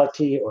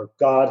reality or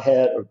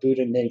Godhead or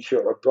Buddha nature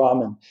or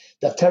Brahman,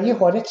 they'll tell you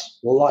what it's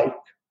like.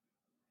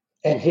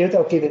 And here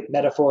they'll give it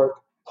metaphoric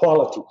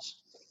qualities.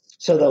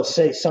 So they'll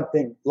say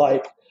something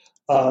like,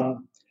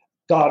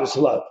 God is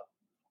love,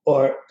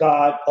 or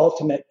God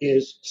ultimate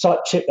is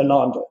Sat Chit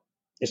Ananda,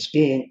 it's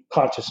being,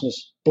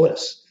 consciousness,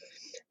 bliss.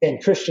 In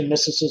Christian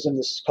mysticism,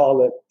 this is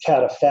called the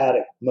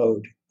cataphatic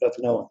mode of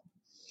knowing.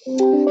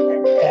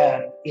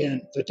 And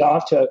in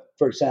Vedanta,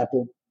 for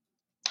example,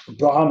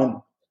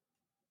 Brahman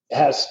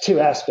has two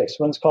aspects.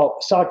 One's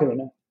called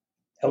Saguna,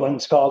 and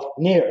one's called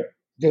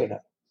Nirguna.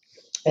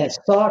 And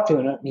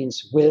Saguna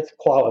means with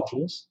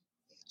qualities.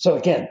 So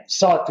again,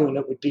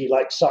 Satguna would be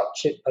like Sat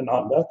Chit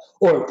Ananda,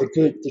 or the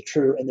good, the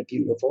true, and the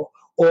beautiful,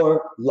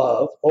 or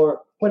love,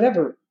 or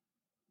whatever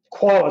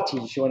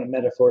qualities you want to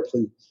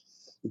metaphorically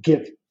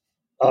give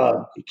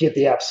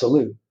the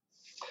absolute.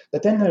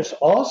 But then there's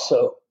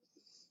also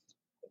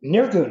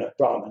Nirguna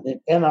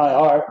Brahman, and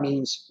Nir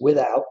means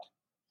without,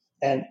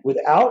 and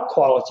without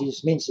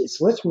qualities means it's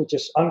literally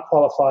just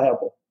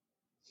unqualifiable.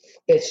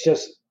 It's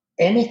just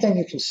anything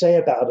you can say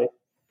about it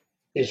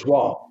is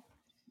wrong.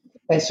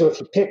 And so if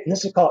you pick, and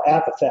this is called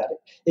apophatic,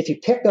 if you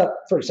pick up,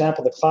 for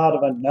example, the Cloud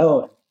of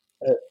Unknowing,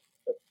 a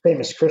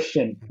famous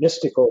Christian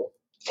mystical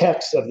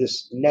text of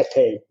this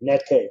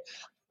nete,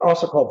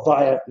 also called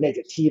Via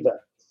Negativa,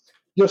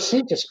 you'll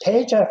see just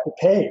page after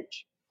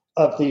page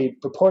of the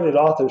purported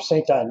author,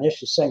 St.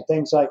 Dionysius, saying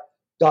things like,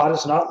 God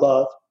is not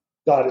love,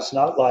 God is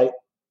not light,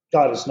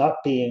 God is not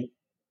being,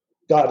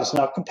 God is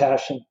not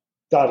compassion,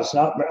 God is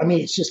not, I mean,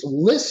 it's just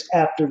list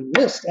after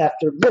list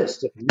after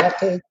list of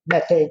nete.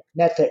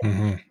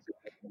 Mm-hmm.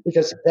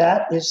 Because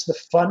that is the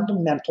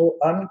fundamental,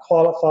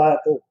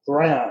 unqualifiable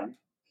ground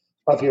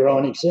of your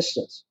own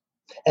existence.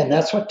 And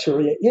that's what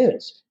Turiya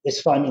is. It's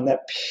finding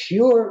that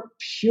pure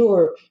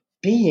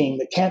being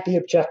that can't be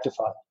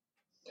objectified.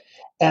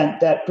 And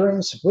that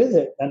brings with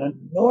it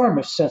an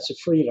enormous sense of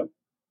freedom.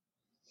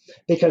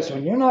 Because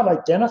when you're not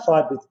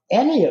identified with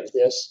any of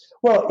this,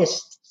 well,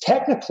 it's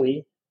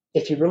technically,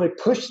 if you really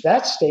push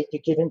that state, you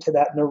get into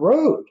that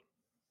Narod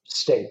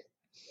state,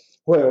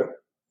 where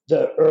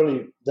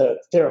the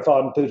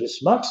Theravadan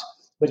Buddhist monks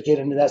would get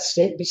into that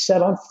state and be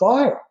set on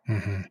fire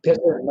because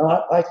they're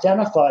not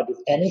identified with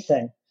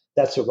anything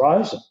that's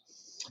arising.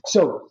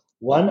 So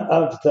one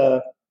of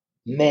the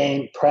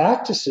main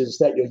practices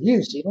that you'll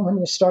use, even when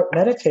you start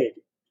meditating,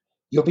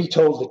 you'll be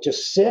told to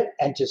just sit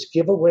and just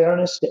give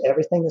awareness to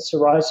everything that's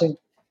arising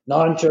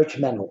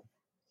non-judgmentally.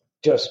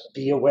 Just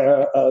be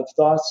aware of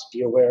thoughts,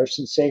 be aware of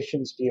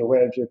sensations, be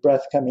aware of your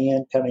breath coming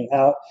in, coming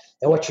out.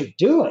 And what you're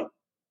doing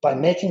by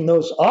making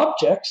those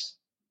objects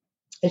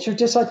is you're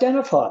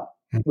disidentifying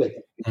with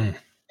it.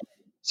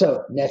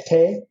 So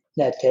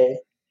nete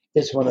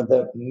is one of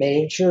the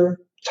major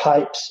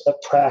types of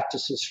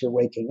practices for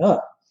waking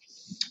up.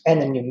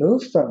 And then you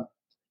move from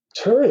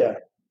Turiya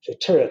to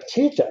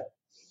Turiyatita,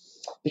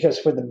 because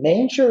for the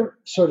major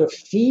sort of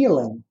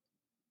feeling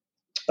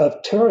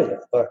of Turiya,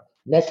 or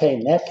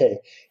nete,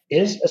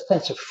 is a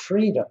sense of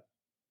freedom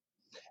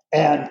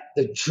and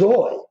the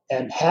joy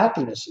and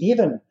happiness.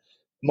 Even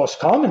most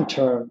common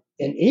term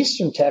in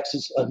Eastern texts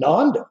is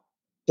ananda,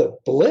 the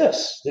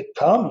bliss that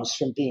comes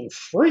from being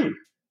free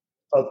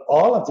of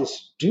all of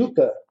this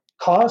dukkha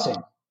causing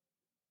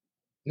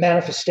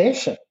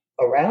manifestation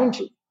around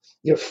you.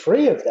 You're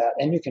free of that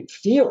and you can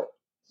feel it.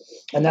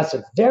 And that's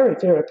a very,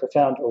 very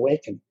profound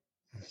awakening.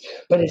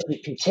 But as you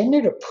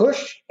continue to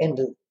push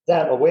into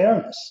that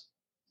awareness,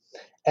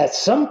 at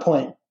some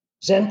point,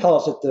 Zen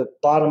calls it the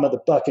bottom of the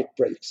bucket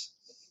breaks.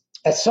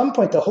 At some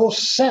point, the whole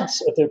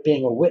sense of there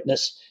being a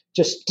witness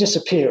just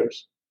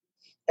disappears.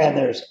 And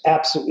there's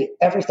absolutely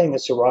everything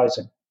that's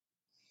arising.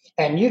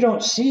 And you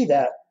don't see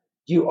that,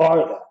 you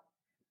are that.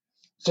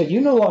 So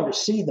you no longer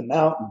see the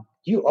mountain,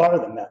 you are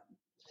the mountain.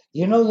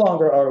 You no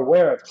longer are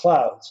aware of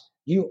clouds,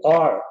 you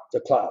are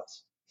the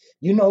clouds.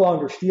 You no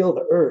longer feel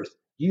the earth,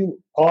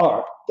 you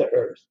are the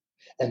earth.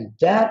 And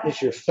that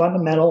is your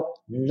fundamental,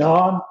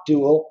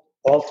 non-dual,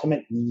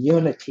 ultimate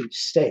unity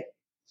state.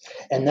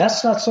 And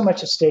that's not so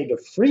much a state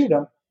of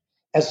freedom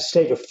as a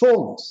state of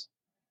fullness.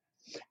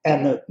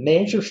 And the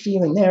major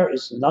feeling there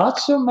is not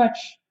so much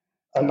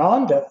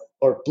ananda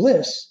or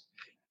bliss,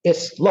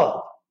 it's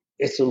love.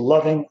 It's a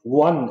loving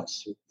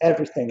oneness with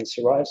everything that's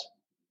arising.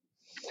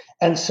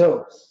 And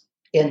so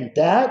in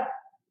that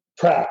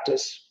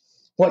practice,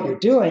 what you're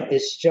doing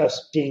is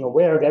just being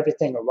aware of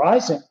everything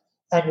arising,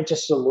 and you're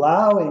just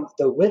allowing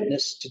the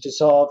witness to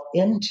dissolve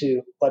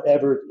into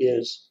whatever it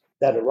is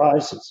that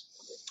arises.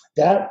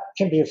 That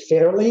can be a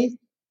fairly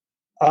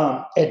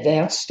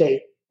advanced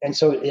state, and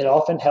so it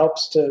often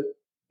helps to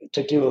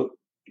do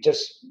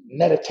just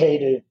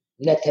meditative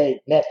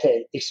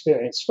nete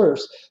experience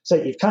first, so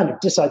you've kind of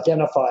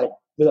disidentified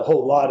with a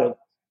whole lot of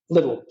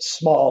little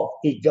small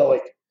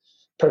egoic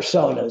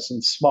personas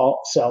and small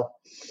self.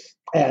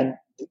 And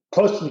the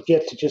closer you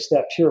get to just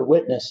that pure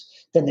witness,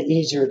 then the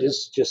easier it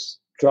is to just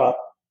drop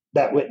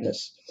that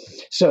witness.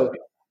 So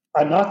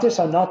I'm not this,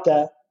 I'm not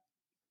that,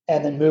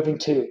 and then moving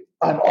to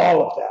I'm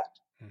all of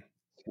that.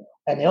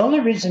 And the only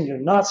reason you're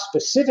not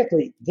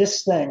specifically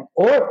this thing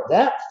or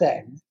that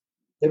thing,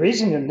 the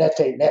reason you're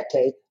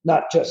nete,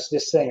 not just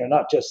this thing or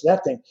not just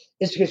that thing,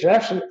 is because you're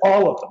actually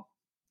all of them.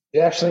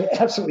 You're actually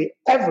absolutely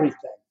everything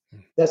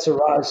that's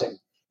arising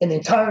in the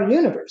entire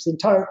universe. The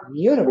entire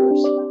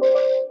universe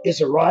is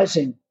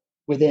arising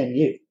within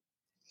you.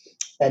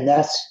 And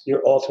that's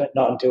your ultimate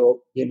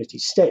non-dual unity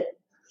state.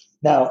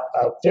 Now,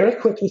 I'll very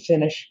quickly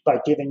finish by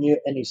giving you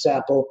an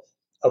example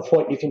of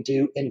what you can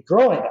do in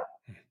growing up.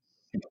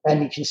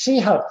 And you can see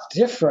how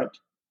different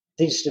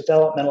these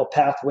developmental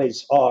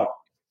pathways are.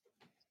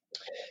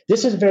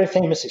 This is a very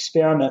famous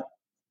experiment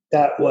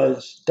that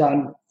was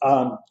done,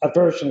 a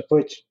version of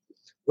which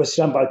was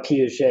done by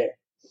Piaget.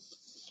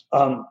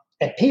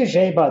 And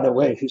Piaget, by the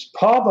way, who's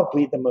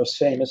probably the most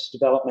famous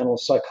developmental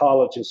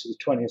psychologist of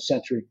the 20th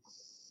century,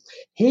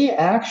 he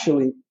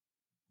actually,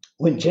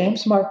 when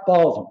James Mark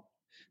Baldwin,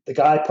 the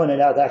guy I pointed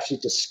out, actually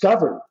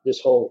discovered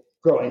this whole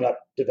growing up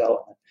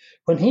development,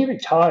 when he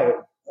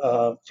retired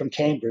from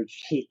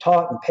Cambridge, he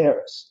taught in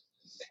Paris.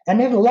 And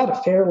they had a lot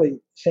of fairly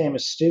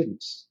famous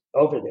students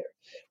over there.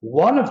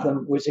 One of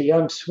them was a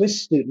young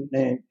Swiss student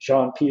named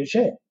Jean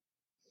Piaget.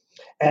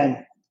 And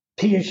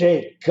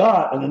Piaget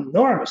got an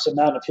enormous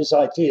amount of his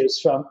ideas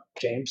from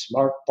James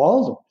Mark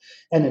Baldwin.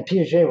 And then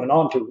Piaget went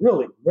on to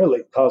really,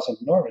 really cause an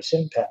enormous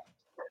impact.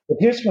 But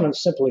here's one of the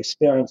simple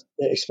experiments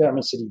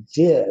that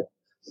he did.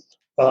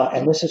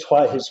 And this is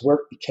why his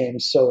work became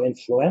so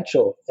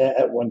influential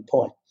at one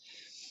point.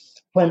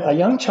 When a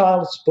young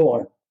child is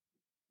born,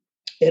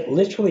 it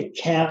literally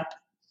can't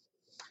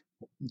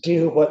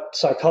do what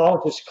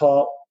psychologists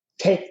call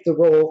take the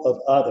role of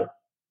other.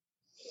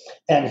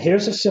 And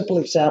here's a simple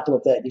example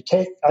of that.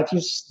 I've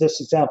used this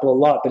example a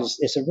lot, but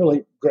it's a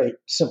really great,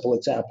 simple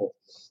example.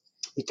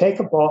 You take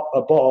a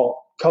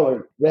ball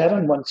colored red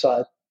on one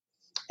side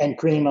and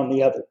green on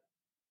the other.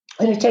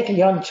 And you take a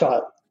young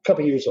child, a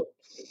couple years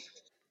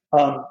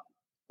old,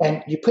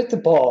 and you put the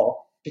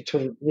ball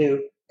between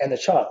you and the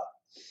child.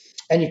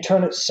 And you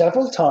turn it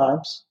several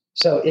times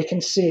so it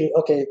can see,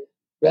 okay,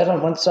 red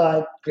on one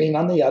side, green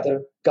on the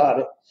other, got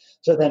it.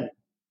 So then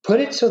put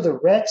it so the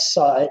red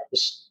side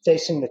is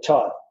facing the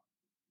child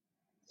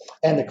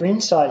and the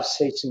green side is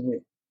facing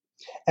you.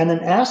 And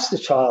then ask the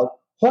child,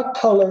 what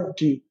color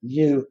do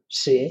you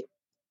see?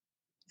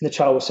 And the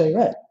child will say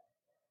red.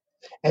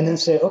 And then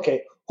say,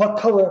 okay, what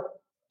color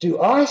do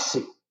I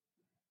see?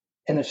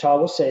 And the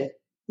child will say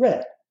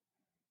red.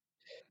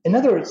 In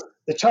other words,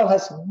 the child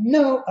has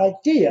no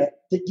idea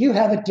that you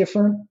have a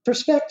different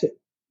perspective,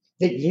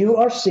 that you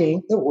are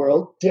seeing the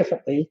world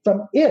differently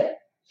from it.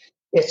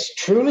 It's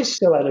truly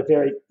still at a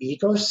very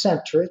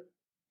egocentric,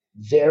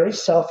 very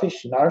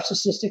selfish,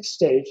 narcissistic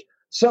stage,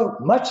 so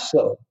much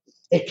so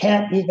it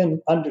can't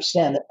even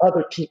understand that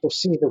other people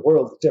see the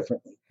world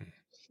differently.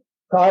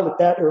 The child at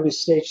that early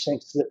stage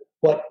thinks that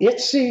what it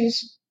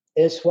sees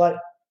is what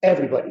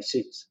everybody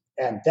sees,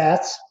 and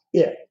that's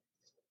it.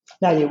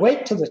 Now, you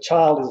wait till the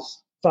child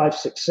is 5,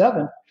 6,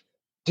 7,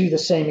 do the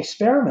same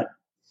experiment.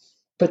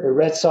 Put the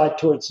red side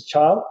towards the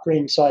child,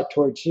 green side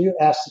towards you.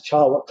 Ask the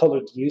child, what color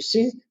do you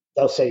see?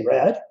 They'll say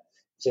red.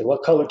 Say,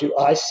 what color do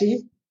I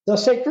see? They'll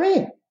say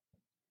green.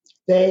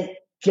 They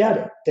get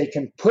it. They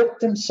can put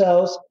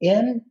themselves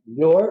in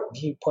your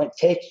viewpoint,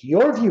 take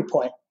your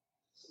viewpoint,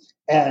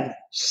 and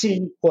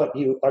see what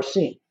you are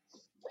seeing.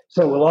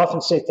 So we'll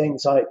often say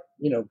things like,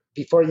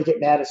 before you get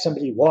mad at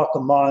somebody, walk a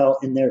mile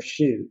in their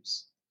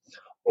shoes,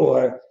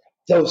 or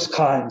those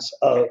kinds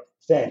of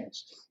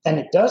things. And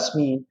it does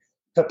mean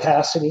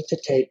capacity to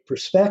take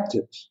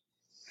perspectives,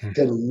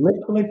 to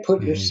literally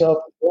put yourself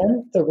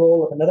in the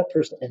role of another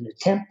person and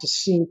attempt to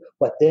see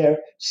what they're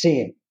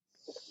seeing.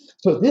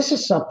 So this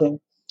is something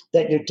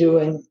that you're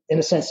doing, in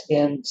a sense,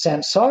 in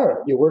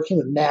samsara. You're working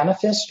with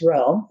manifest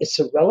realm. It's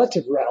a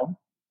relative realm,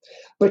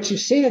 but you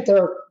see that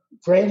there are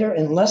greater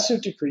and lesser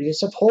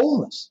degrees of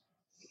wholeness.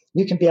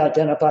 You can be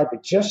identified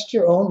with just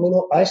your own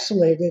little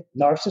isolated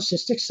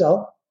narcissistic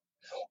self,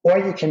 or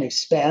you can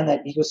expand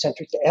that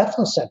egocentric to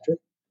ethnocentric,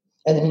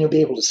 and then you'll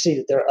be able to see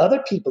that there are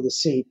other people that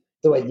see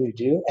the way you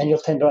do, and you'll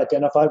tend to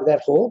identify with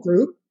that whole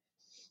group.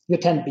 You'll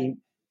tend to be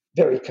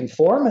very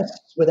conformist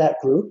with that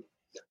group,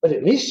 but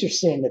at least you're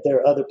seeing that there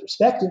are other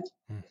perspectives.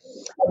 And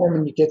then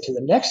when you get to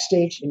the next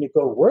stage and you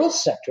go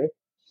world-centric,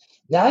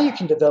 now you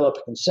can develop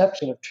a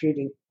conception of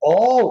treating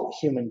all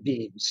human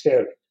beings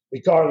fairly,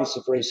 regardless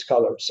of race,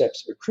 color,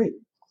 sex, or creed.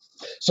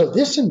 So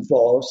this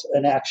involves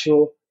an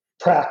actual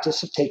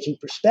practice of taking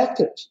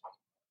perspectives.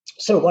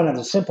 So one of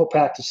the simple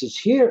practices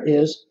here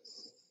is,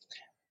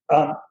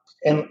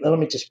 and let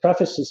me just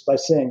preface this by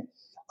saying,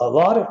 a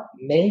lot of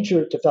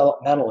major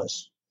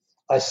developmentalists,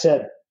 I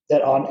said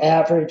that on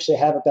average they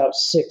have about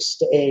 6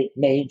 to 8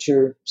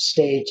 major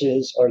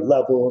stages or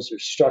levels or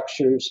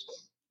structures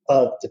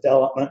of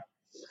development.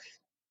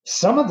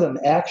 Some of them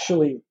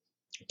actually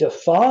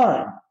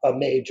define a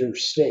major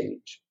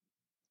stage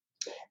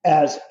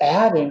as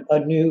adding a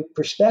new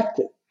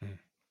perspective.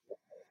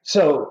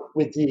 So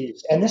with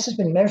these, and this has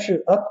been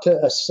measured up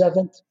to a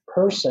seventh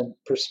person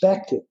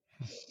perspective.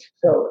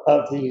 So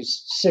of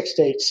these 6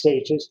 to 8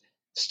 stages,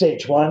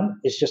 stage 1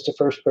 is just a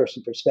first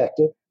person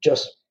perspective,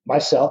 just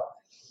myself.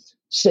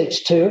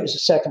 Stage 2 is a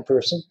second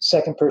person.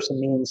 Second person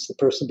means the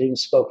person being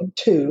spoken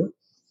to.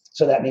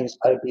 So that means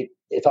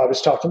if I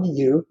was talking to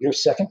you, you're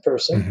second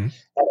person. Mm-hmm.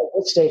 At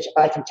that stage,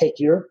 I can take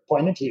your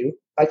point of view.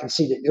 I can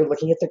see that you're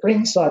looking at the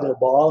green side of the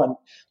ball and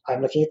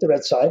I'm looking at the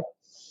red side.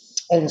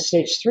 And in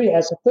stage 3,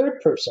 as a third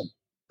person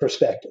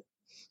perspective.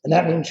 And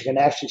that means you can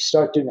actually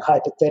start doing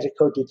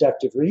hypothetical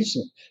deductive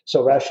reasoning.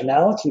 So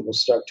rationality will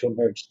start to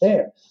emerge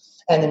there.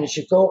 And then as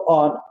you go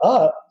on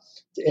up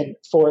in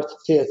 4th,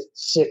 5th,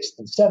 6th,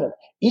 and 7th,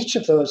 each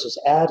of those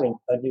is adding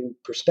a new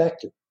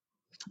perspective.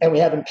 And we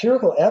have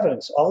empirical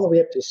evidence all the way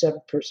up to a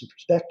 7th person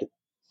perspective.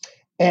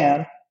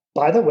 And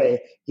by the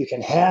way, you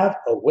can have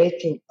a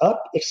waking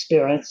up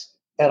experience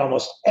at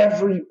almost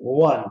every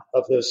one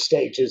of those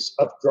stages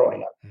of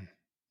growing up.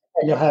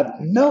 And you'll have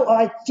no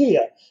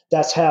idea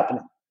that's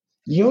happening.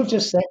 You'll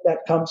just think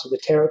that comes with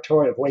the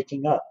territory of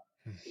waking up.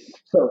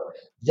 So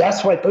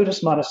that's why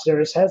Buddhist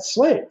monasteries had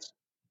slaves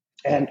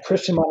and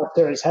Christian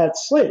monasteries had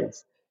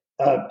slaves.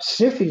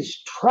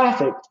 Sufis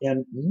trafficked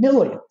in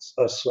millions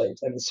of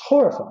slaves, and it's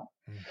horrifying.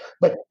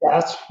 But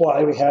that's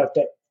why we have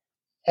to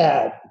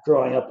add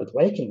growing up with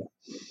waking up.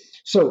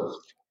 So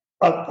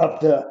of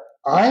the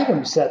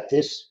items that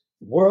this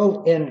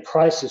world end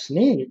crisis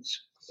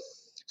needs,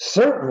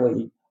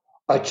 certainly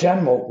a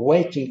general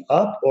waking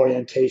up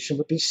orientation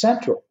would be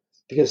central,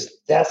 because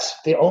that's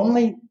the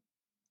only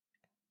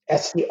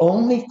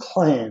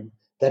claim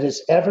that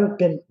has ever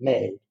been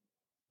made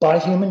by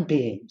human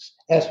beings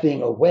as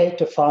being a way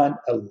to find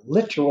a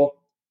literal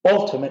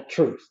ultimate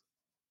truth.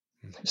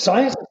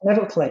 Science has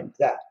never claimed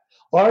that.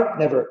 Art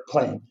never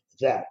claimed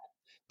that.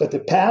 But the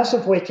paths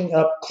of waking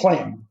up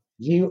claim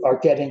you are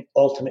getting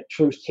ultimate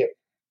truth here.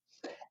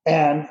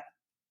 And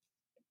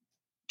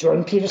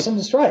Jordan Peterson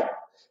is right.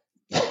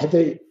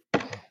 The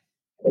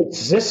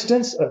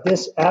existence of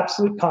this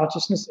absolute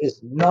consciousness is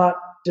not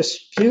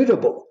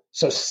disputable.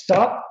 So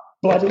stop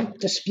bloody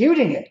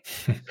disputing it.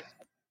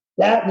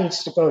 That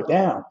needs to go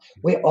down.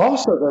 We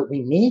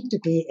need to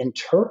be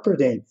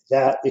interpreting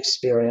that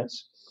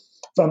experience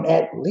from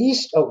at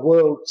least a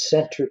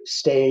world-centric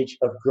stage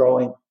of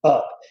growing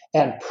up,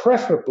 and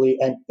preferably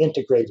an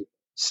integrated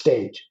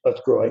stage of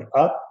growing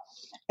up.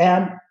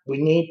 And we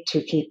need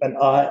to keep an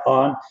eye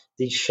on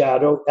the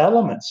shadow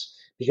elements,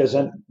 because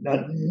an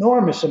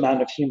enormous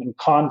amount of human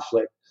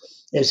conflict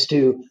is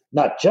due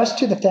not just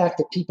to the fact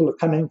that people are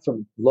coming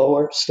from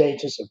lower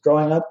stages of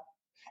growing up,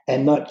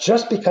 and not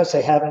just because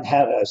they haven't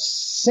had a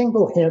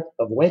single hint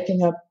of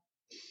waking up,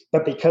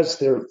 but because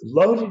they're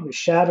loaded with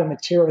shadow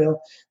material,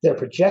 they're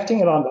projecting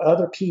it onto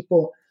other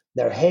people,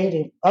 they're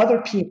hating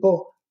other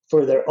people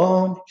for their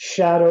own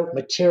shadow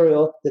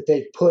material that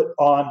they put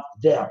on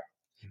them.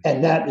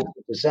 And that is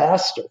a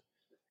disaster.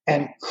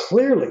 And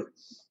clearly,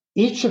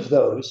 each of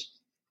those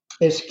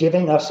is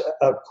giving us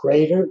a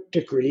greater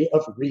degree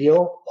of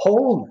real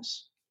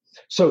wholeness.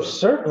 So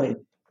certainly,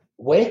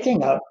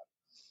 waking up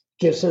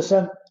gives us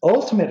an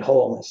ultimate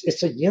wholeness.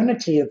 It's a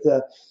unity of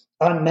the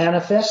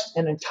unmanifest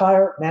and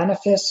entire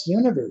manifest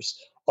universe,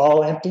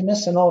 all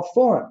emptiness and all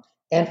form,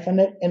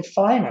 infinite and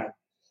finite.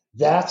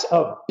 That's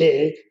a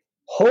big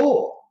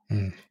whole.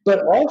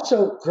 But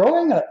also,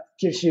 growing up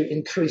gives you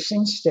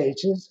increasing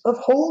stages of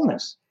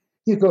wholeness.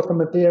 You go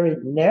from a very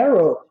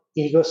narrow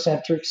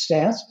egocentric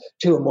stance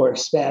to a more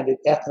expanded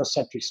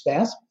ethnocentric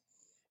stance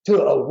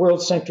to a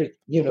world-centric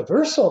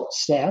universal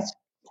stance,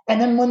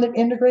 and then one that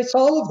integrates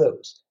all of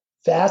those.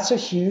 That's a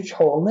huge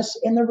wholeness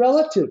in the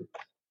relative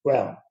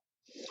realm.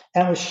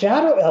 And with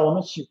shadow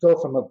elements, you go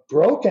from a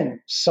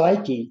broken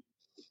psyche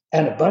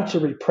and a bunch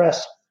of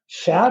repressed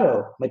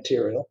shadow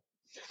material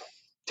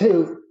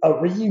to a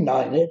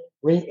reunited,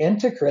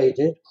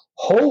 reintegrated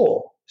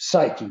whole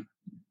psyche,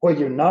 where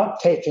you're not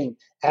taking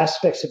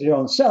aspects of your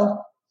own self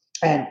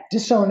and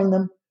disowning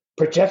them,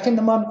 projecting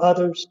them on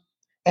others,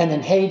 and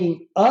then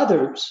hating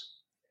others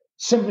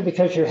simply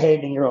because you're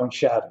hating your own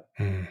shadow.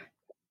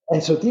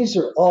 And so these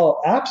are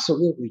all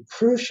absolutely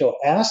crucial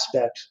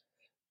aspects.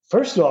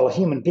 First of all,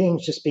 human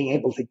beings just being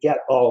able to get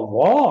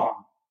along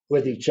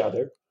with each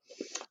other,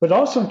 but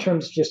also in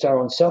terms of just our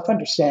own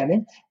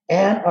self-understanding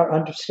and our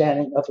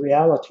understanding of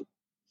reality.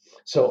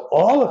 So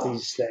all of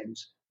these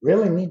things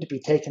really need to be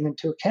taken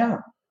into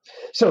account.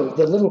 So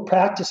the little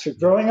practice for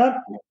growing up,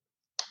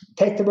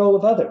 take the role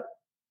of other.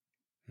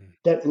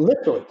 That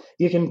literally,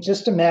 you can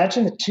just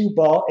imagine the two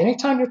ball,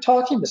 anytime you're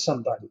talking to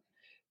somebody,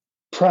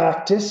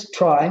 practice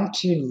trying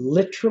to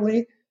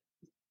literally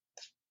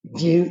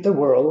view the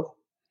world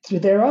through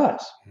their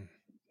eyes.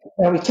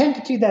 Now, we tend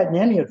to do that in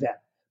any event,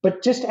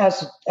 but just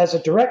as a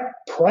direct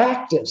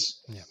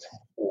practice,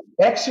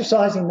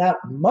 exercising that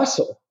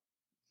muscle,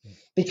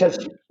 because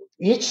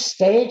each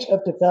stage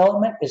of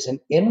development is an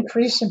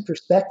increase in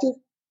perspective,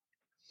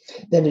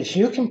 then as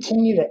you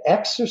continue to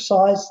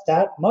exercise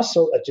that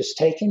muscle of just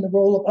taking the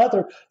role of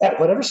other at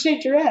whatever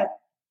stage you're at,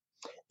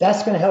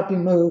 that's going to help you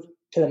move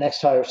to the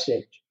next higher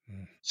stage.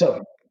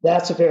 So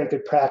that's a very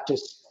good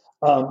practice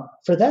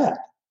for that.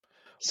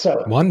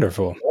 So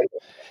wonderful.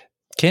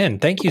 Ken,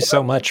 thank you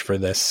so much for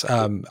this.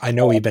 I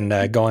know we've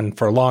been going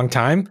for a long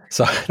time,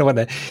 so I don't want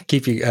to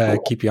keep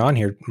you on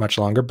here much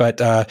longer. But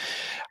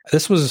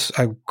this was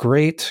a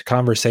great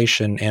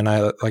conversation, and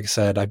like I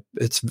said,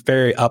 it's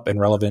very up and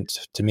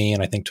relevant to me,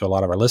 and I think to a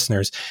lot of our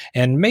listeners.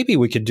 And maybe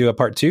we could do a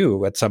part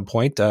 2 at some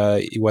point,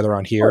 whether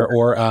on here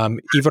or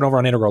even over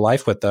on Integral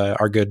Life with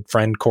our good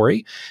friend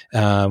Corey.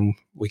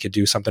 We could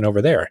do something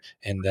over there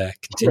and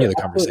continue the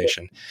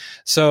conversation.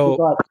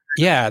 So.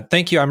 Yeah,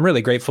 thank you. I'm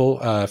really grateful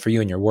for you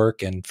and your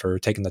work and for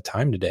taking the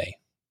time today.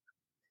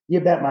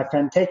 You bet, my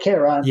friend. Take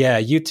care, Ron. Yeah,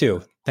 you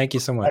too. Thank you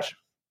so much.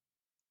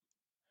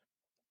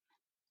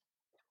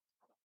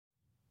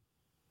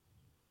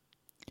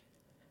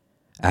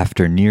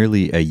 After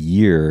nearly a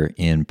year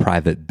in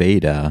private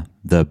beta,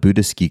 the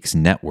Buddhist Geeks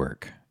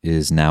Network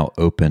is now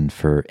open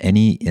for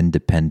any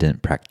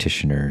independent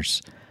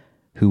practitioners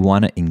who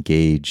want to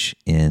engage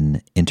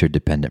in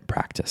interdependent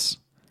practice.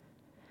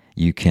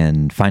 You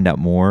can find out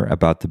more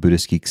about the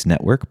Buddhist Geeks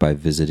Network by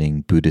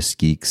visiting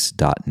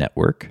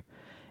buddhistgeeks.network.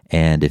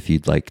 And if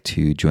you'd like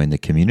to join the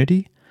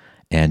community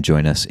and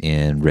join us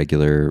in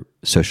regular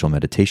social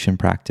meditation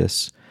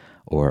practice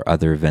or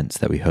other events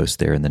that we host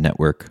there in the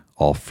network,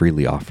 all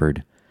freely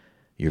offered,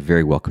 you're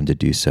very welcome to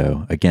do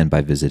so, again,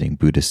 by visiting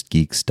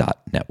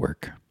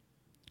buddhistgeeks.network.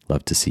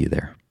 Love to see you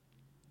there.